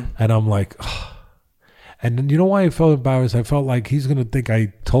 and I'm like, and then why I felt embarrassed? I felt like he's gonna think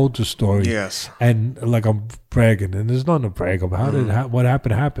I told the story, and like I'm bragging, and there's nothing to brag about. What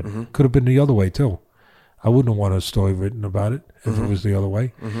happened. Could have been the other way too. I wouldn't want a story written about it if it was the other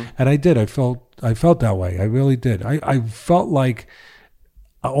way, and I did. I felt that way. I really did. I felt like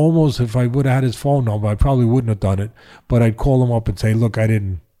almost if I would have had his phone number, I probably wouldn't have done it, but I'd call him up and say, "Look, I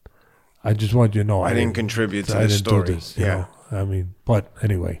just want you to know I didn't contribute to this story." Do this, you know? I mean, but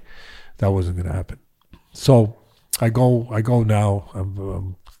anyway, that wasn't going to happen. So I go now.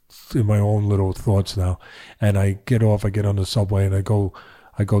 I'm in my own little thoughts now, and I get off. I get on the subway, and I go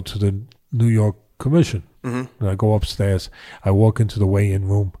to the New York Commission, and I go upstairs. I walk into the weigh-in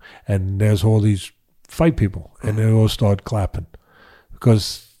room, and there's all these fight people, and they all start clapping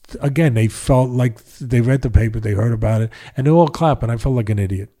because, again, they felt like they read the paper, they heard about it, and they all clapping. I felt like an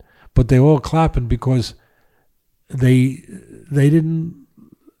idiot. But they were all clapping because they didn't,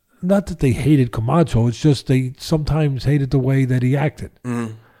 not that they hated Camacho, it's just they sometimes hated the way that he acted.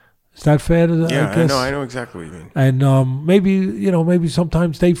 Is that fair? Yeah, I know exactly what you mean. And maybe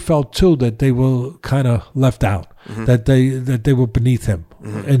sometimes they felt too that they were kind of left out, that they were beneath him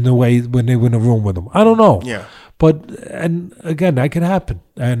in the way when they were in a room with him. I don't know. Yeah. But, and again, that can happen.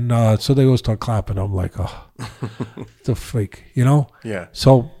 And so they all start clapping. I'm like, oh, the freak, Yeah.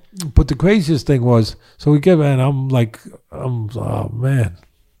 So, but the craziest thing was, so we get, and oh man,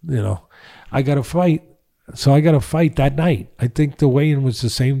 I got to fight. So I got to fight that night. I think the weigh-in was the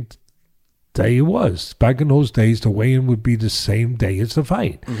same day it was. Back in those days, the weigh-in would be the same day as the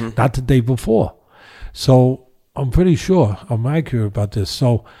fight, not the day before. So I'm pretty sure I'm accurate about this.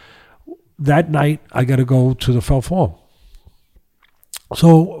 So that night, I got to go to the Fell Farm.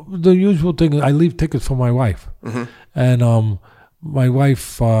 So the usual thing is I leave tickets for my wife. And my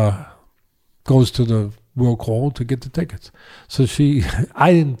wife goes to the World Hall to get the tickets. So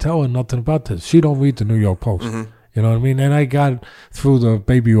I didn't tell her nothing about this. She don't read the New York Post. You know what I mean? And I got through the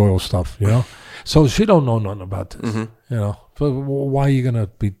baby oil stuff, So she don't know nothing about this, So why are you going to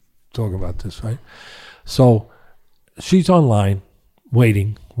be talking about this, right? So she's online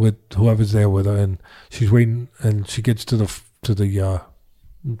waiting with whoever's there with her, and she's waiting, and she gets to the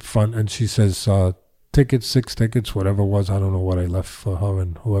front, and she says, 6 tickets, whatever it was. I don't know what I left for her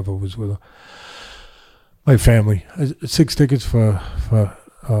and whoever was with her. My family. 6 tickets for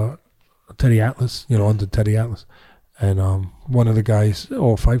Teddy Atlas, under Teddy Atlas. And one of the guys,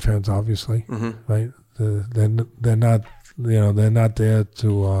 all fight fans, obviously, right? they're not, they're not there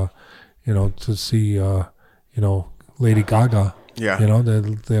to, to see, Lady Gaga. Yeah. They're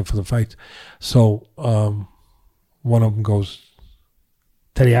there for the fights. So one of them goes,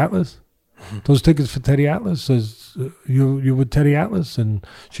 Teddy Atlas? Those tickets for Teddy Atlas? Says, you with Teddy Atlas? And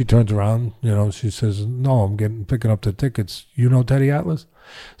she turns around, she says, no, I'm picking up the tickets. You know Teddy Atlas?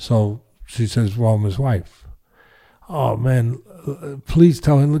 So she says, well, I'm his wife. Oh, man, please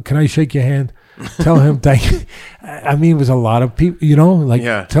tell him, can I shake your hand? Tell him thank you. I mean, it was a lot of people,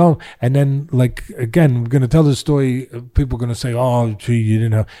 tell him. And then, again, we're going to tell the story. People are going to say, oh, gee, you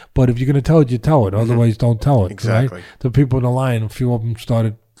didn't have. But if you're going to tell it, you tell it. Otherwise, don't tell it. Exactly. Right? The people in the line, a few of them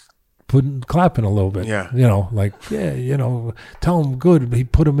started clapping a little bit. Yeah. Tell him good. He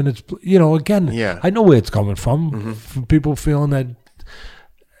put him in its, again, Yeah. I know where it's coming from. From people feeling that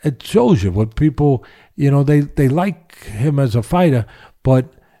it shows you what people, they like him as a fighter,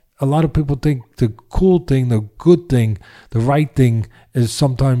 but a lot of people think the cool thing, the good thing, the right thing is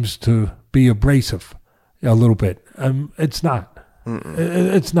sometimes to be abrasive a little bit. It's not.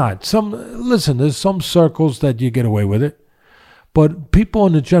 It's not. There's some circles that you get away with it, but people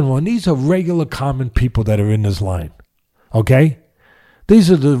in the general, and these are regular common people that are in this line, okay?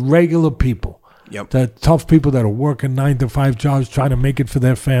 These are the regular people. Yep. The tough people that are working 9-to-5 jobs, trying to make it for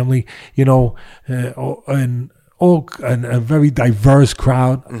their family, and a very diverse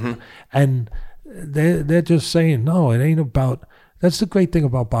crowd. And they're just saying, no, it ain't about, that's the great thing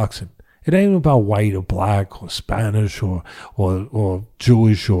about boxing. It ain't about white or black or Spanish or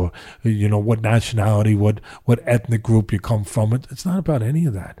Jewish or, what nationality, what ethnic group you come from. It's not about any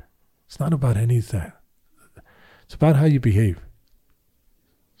of that. It's not about any of that. It's about how you behave.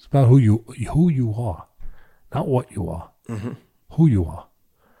 It's about who you are, not what you are, who you are.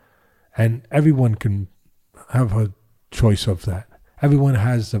 And everyone can have a choice of that. Everyone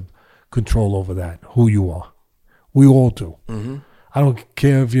has the control over that, who you are. We all do. I don't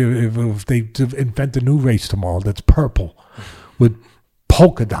care if they invent a new race tomorrow that's purple with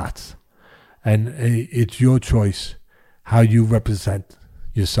polka dots. And it's your choice how you represent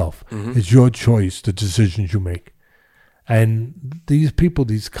yourself. It's your choice, the decisions you make. And these people,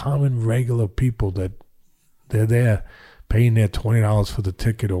 these common, regular people that they're there paying their $20 for the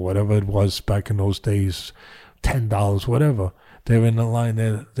ticket or whatever it was back in those days, $10, whatever. They're in the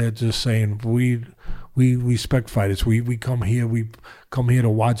line. They're just saying, we respect fighters. We come here. We come here to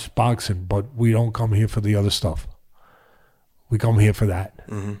watch boxing, but we don't come here for the other stuff. We come here for that.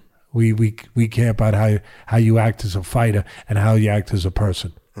 We care about how you act as a fighter and how you act as a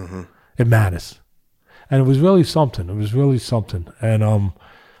person. It matters. And it was really something. And,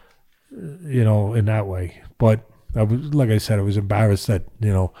 in that way. But I was, like I said, I was embarrassed that,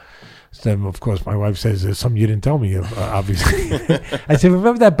 then, of course, my wife says, there's something you didn't tell me, obviously. I said,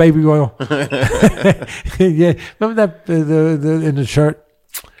 remember that baby oil? Yeah, remember that in the shirt?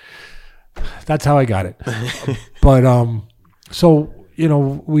 That's how I got it. But, so,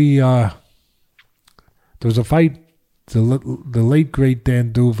 we, there was a fight. The late, great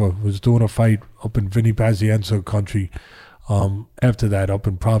Dan Duva was doing a fight up in Vinny Pazienza country after that, up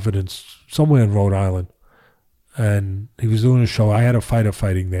in Providence, somewhere in Rhode Island. And he was doing a show. I had a fighter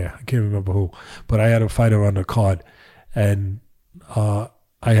fighting there. I can't remember who, but I had a fighter on the card. And I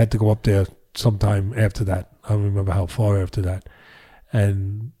had to go up there sometime after that. I don't remember how far after that.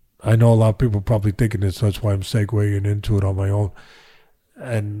 And I know a lot of people probably thinking this, so that's why I'm segueing into it on my own.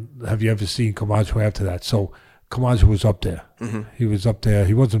 And have you ever seen Camacho after that? So Camacho was up there. He was up there.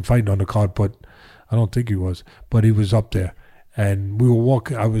 He wasn't fighting on the card, but I don't think he was. But he was up there. And we were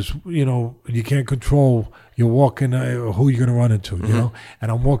walking. I was, you can't control. You're walking, who you're going to run into,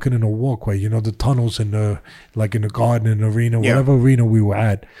 And I'm walking in a walkway, the tunnels in the garden and arena, whatever arena we were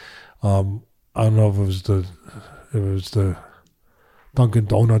at. I don't know if it was the Dunkin'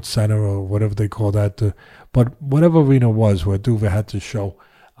 Donuts Center or whatever they call that. But whatever arena was where Duva had to show,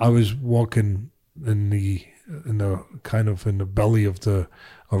 I was walking in the kind of in the belly of the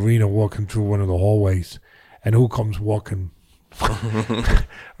arena, walking through one of the hallways, and who comes walking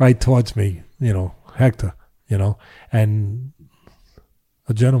right towards me? Hector. And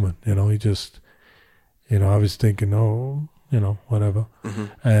a gentleman. He just, I was thinking, oh, whatever,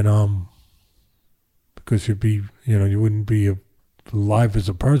 and because you'd be, you wouldn't be alive as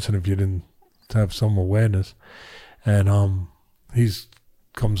a person if you didn't have some awareness, and he's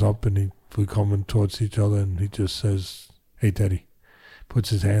comes up and we coming towards each other, and he just says, "Hey, Teddy," puts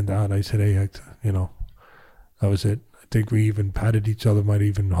his hand out. I said, "Hey, Hector," that was it. I think we even patted each other, might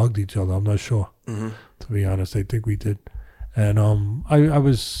even hugged each other. I'm not sure, to be honest. I think we did, and I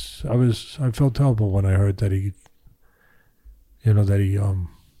felt terrible when I heard that he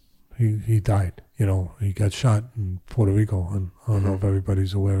he died. You know, he got shot in Puerto Rico, and I don't know if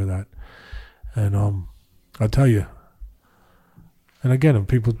everybody's aware of that. And I'll tell you. And again, if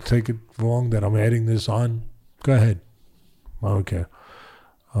people take it wrong that I'm adding this on, go ahead. I don't care.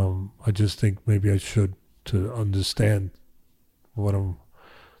 I just think maybe I should to understand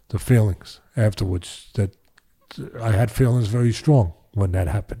the feelings afterwards. That I had feelings very strong when that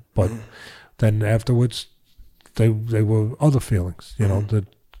happened, but then afterwards, they were other feelings, you know,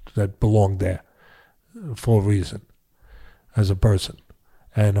 that belonged there for a reason as a person.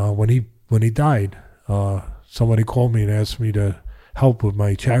 And when he died, somebody called me and asked me to help with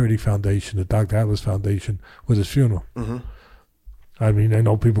my charity foundation, the Dr. Atlas Foundation, with his funeral. I mean, I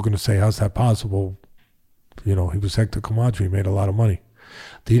know people are going to say, how's that possible? You know, he was Hector Camacho. He made a lot of money.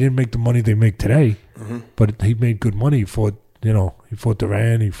 He didn't make the money they make today, but he made good money. He fought, you know, he fought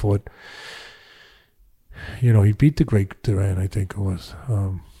Duran. He fought, you know, he beat the great Duran, I think it was.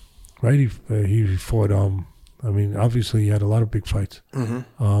 Right? He fought, I mean, obviously he had a lot of big fights. And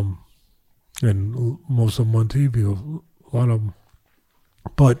most of them on TV, a lot of them.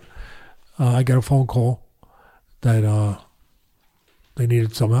 But I got a phone call that they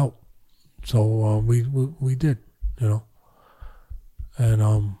needed some help, so we did, you know,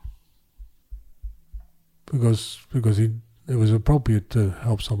 and because it was appropriate to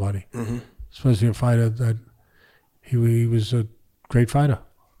help somebody, especially a fighter that he was a great fighter.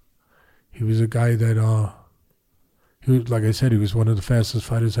 He was a guy that he was, like I said, he was one of the fastest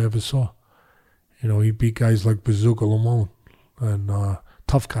fighters I ever saw. You know, he beat guys like Bazooka Lamone and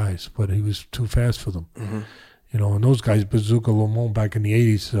tough guys, but he was too fast for them. You know, and those guys, Bazooka Lamone back in the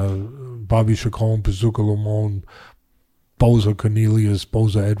 80s, Bobby Chacon, Bazooka Lamone, Boza Cornelius,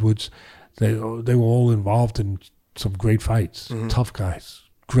 Boza Edwards, they were all involved in some great fights. Tough guys,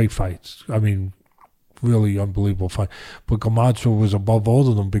 great fights. I mean, really unbelievable fight. But Camacho was above all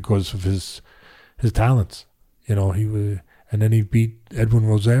of them because of his talents. You know, and then he beat Edwin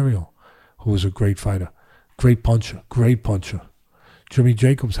Rosario, who was a great fighter, great puncher. Jimmy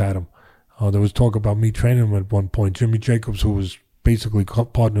Jacobs had him. There was talk about me training him at one point. Jimmy Jacobs, who was basically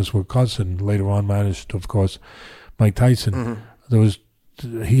partners with Cousin, later on managed, of course, Mike Tyson.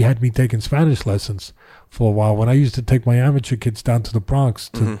 He had me taking Spanish lessons for a while. When I used to take my amateur kids down to the Bronx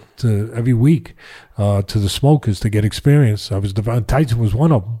to every week to the Smokers to get experience, Tyson was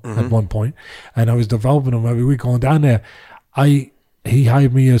one of them at one point, and I was developing them every week going down there. He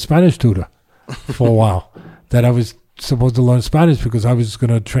hired me a Spanish tutor for a while that I was supposed to learn Spanish because I was going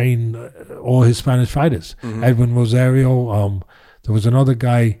to train all his Spanish fighters. Edwin Rosario. There was another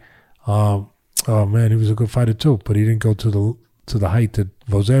guy. Oh man, he was a good fighter too, but he didn't go to the height that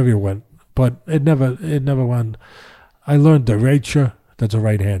Rosario went. But it never went. I learned derecha. That's a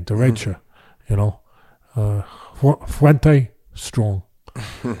right hand. Derecha. You know, Fuente, strong.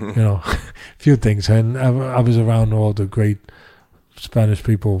 You know, a few things. And I was around all the great Spanish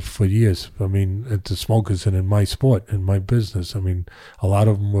people for years. I mean, at the Smokers and in my sport, in my business. I mean, a lot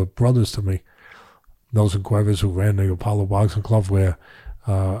of them were brothers to me. Nelson Cuevas, who ran the Apollo Boxing Club, where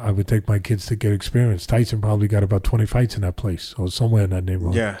I would take my kids to get experience. Tyson probably got about 20 fights in that place, or somewhere in that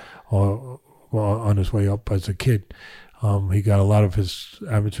neighborhood. Yeah. Or on his way up as a kid. He got a lot of his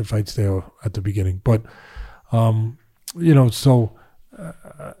amateur fights there at the beginning. But, you know, so,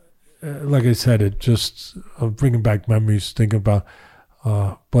 like I said, it just, bringing back memories, thinking about,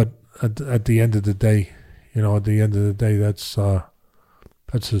 but at the end of the day, you know, that's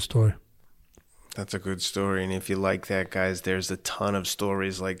the story. That's a good story, and if you like that, guys, there's a ton of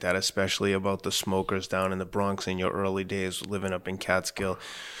stories like that, especially about the Smokers down in the Bronx in your early days living up in Catskill.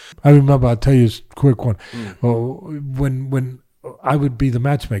 I remember, I'll tell you a quick one. When I would be the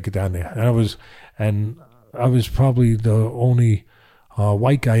matchmaker down there, and I was probably the only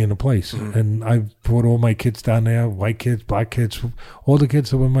white guy in the place, and I brought all my kids down there, white kids, black kids, all the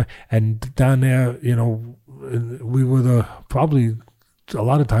kids that were and down there, you know, we were probably a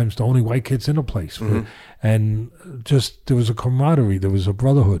lot of times the only white kids in the place. And just, there was a camaraderie, there was a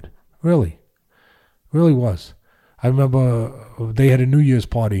brotherhood, really was. I remember they had a New Year's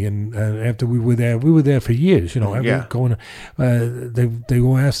party, and after we were there for years, you know, going, they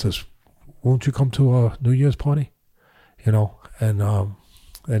all asked us, won't you come to a New Year's party? You know,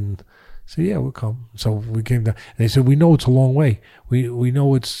 and so yeah, we'll come. So we came down, and they said, we know it's a long way. We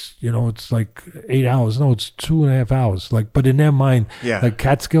know it's, you know, it's like 8 hours. No, it's 2.5 hours. Like, but in their mind, like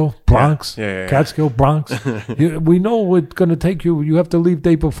Catskill, Bronx, Catskill, Bronx. We know it's going to take you. You have to leave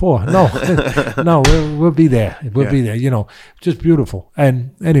day before. No, no, we'll be there. We'll be there. You know, just beautiful.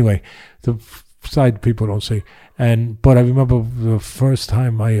 And anyway, the side people don't see. But I remember the first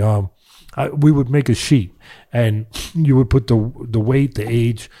time I we would make a sheet, and you would put the weight, the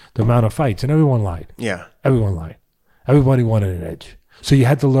age, the amount of fights, and everyone lied. Yeah. Everyone lied. Everybody wanted an edge. So you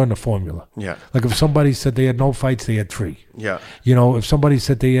had to learn the formula. Yeah. Like if somebody said they had no fights, they had 3. Yeah. You know, if somebody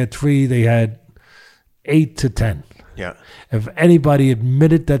said they had 3, they had 8 to 10. Yeah. If anybody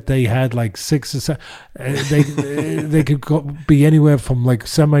admitted that they had like 6 or 7, they could be anywhere from like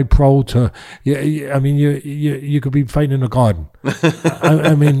semi-pro to. I mean, you could be fighting in a garden.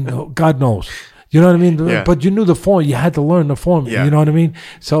 I mean, God knows. You know what I mean? Yeah. But you knew the form. You had to learn the form. Yeah. You know what I mean?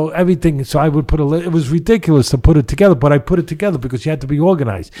 So everything. So I would put it was ridiculous to put it together, but I put it together because you had to be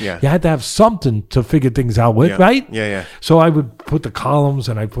organized. Yeah. You had to have something to figure things out with, right? Yeah, yeah. So I would put the columns,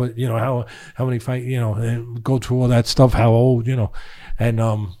 and I put, you know, how many fight, you know, and go through all that stuff, how old, you know, and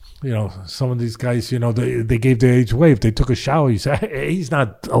you know, some of these guys, you know, they gave their age away. If they took a shower, you say, hey, he's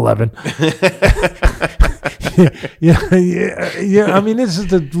not 11. yeah. I mean, this is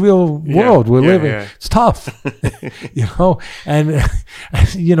the real world we're living. Yeah. It's tough, you know, and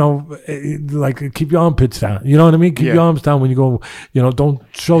you know, like keep your armpits down. You know what I mean? Keep your arms down when you go. You know, don't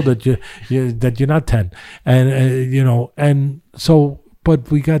show that you're not 10, and you know, and so.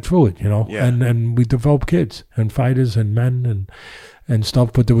 But we got through it, you know, and we developed kids and fighters and men and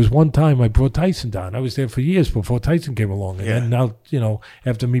stuff. But there was one time I brought Tyson down. I was there for years before Tyson came along. And then now, you know,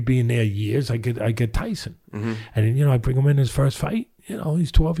 after me being there years, I get Tyson. Mm-hmm. And then, you know, I bring him in his first fight. You know,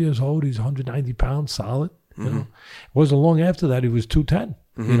 he's 12 years old. He's 190 pounds, solid. Mm-hmm. You know, it wasn't long after that he was 210.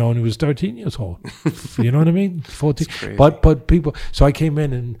 Mm-hmm. You know, and he was 13 years old. You know what I mean? 14. But people. So I came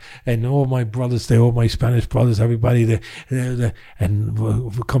in and all my brothers, all my Spanish brothers, everybody,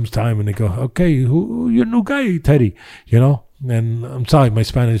 and comes time and they go, okay, who your new guy, Teddy? You know. And I'm sorry, my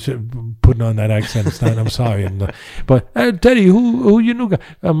Spanish putting on that accent. It's not, I'm sorry. But Teddy, who you new guy?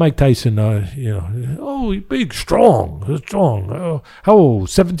 Mike Tyson. You know, oh, big, strong. How old?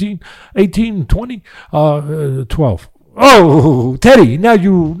 17, 18, 20, 12. Oh, Teddy, now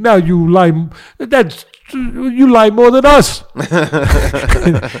you lie. You lie more than us.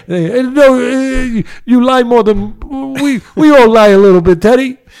 No, you lie more than we all lie a little bit,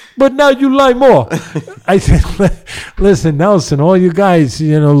 Teddy. But now you lie more. I said, listen, Nelson, all you guys,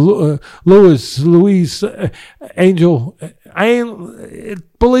 you know, Luis, Angel, I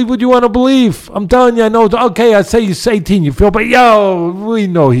ain't believe what you want to believe. I'm telling you, I know. Okay, I say he's 18. You feel, but we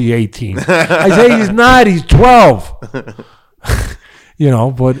know he's 18. I say he's not. He's 12. You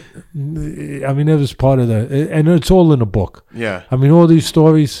know, but I mean, it was part of the, and it's all in the book. Yeah. I mean, all these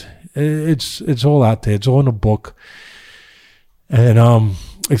stories, it's all out there. It's all in the book. And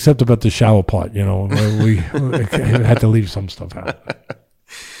except about the shower part, you know, we had to leave some stuff out.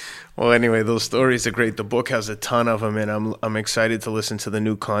 Well, anyway, those stories are great. The book has a ton of them, and I'm excited to listen to the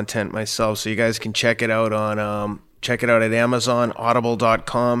new content myself. So you guys can check it out at Amazon,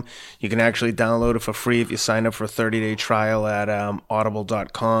 audible.com. You can actually download it for free if you sign up for a 30-day trial at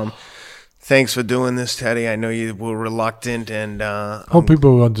audible.com. Thanks for doing this, Teddy. I know you were reluctant, and hope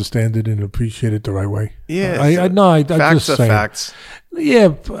people will understand it and appreciate it the right way. Yeah, I facts just are facts.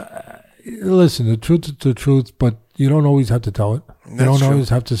 Yeah, listen, the truth is the truth, but you don't always have to tell it. You don't always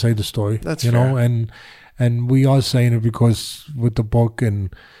have to say the story. That's you fair. know, and we are saying it because with the book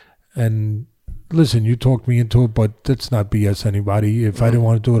and listen, you talked me into it, but that's not BS anybody. If I didn't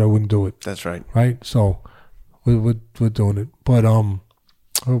want to do it, I wouldn't do it. That's right. Right? So we're doing it. But I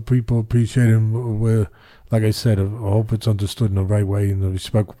hope people appreciate it. We're, like I said, I hope it's understood in the right way, in the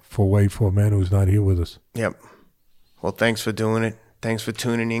respectful way for a man who's not here with us. Yep. Well, thanks for doing it. Thanks for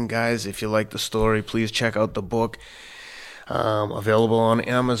tuning in, guys. If you like the story, please check out the book. Available on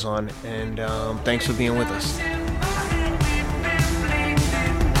Amazon. And thanks for being with us.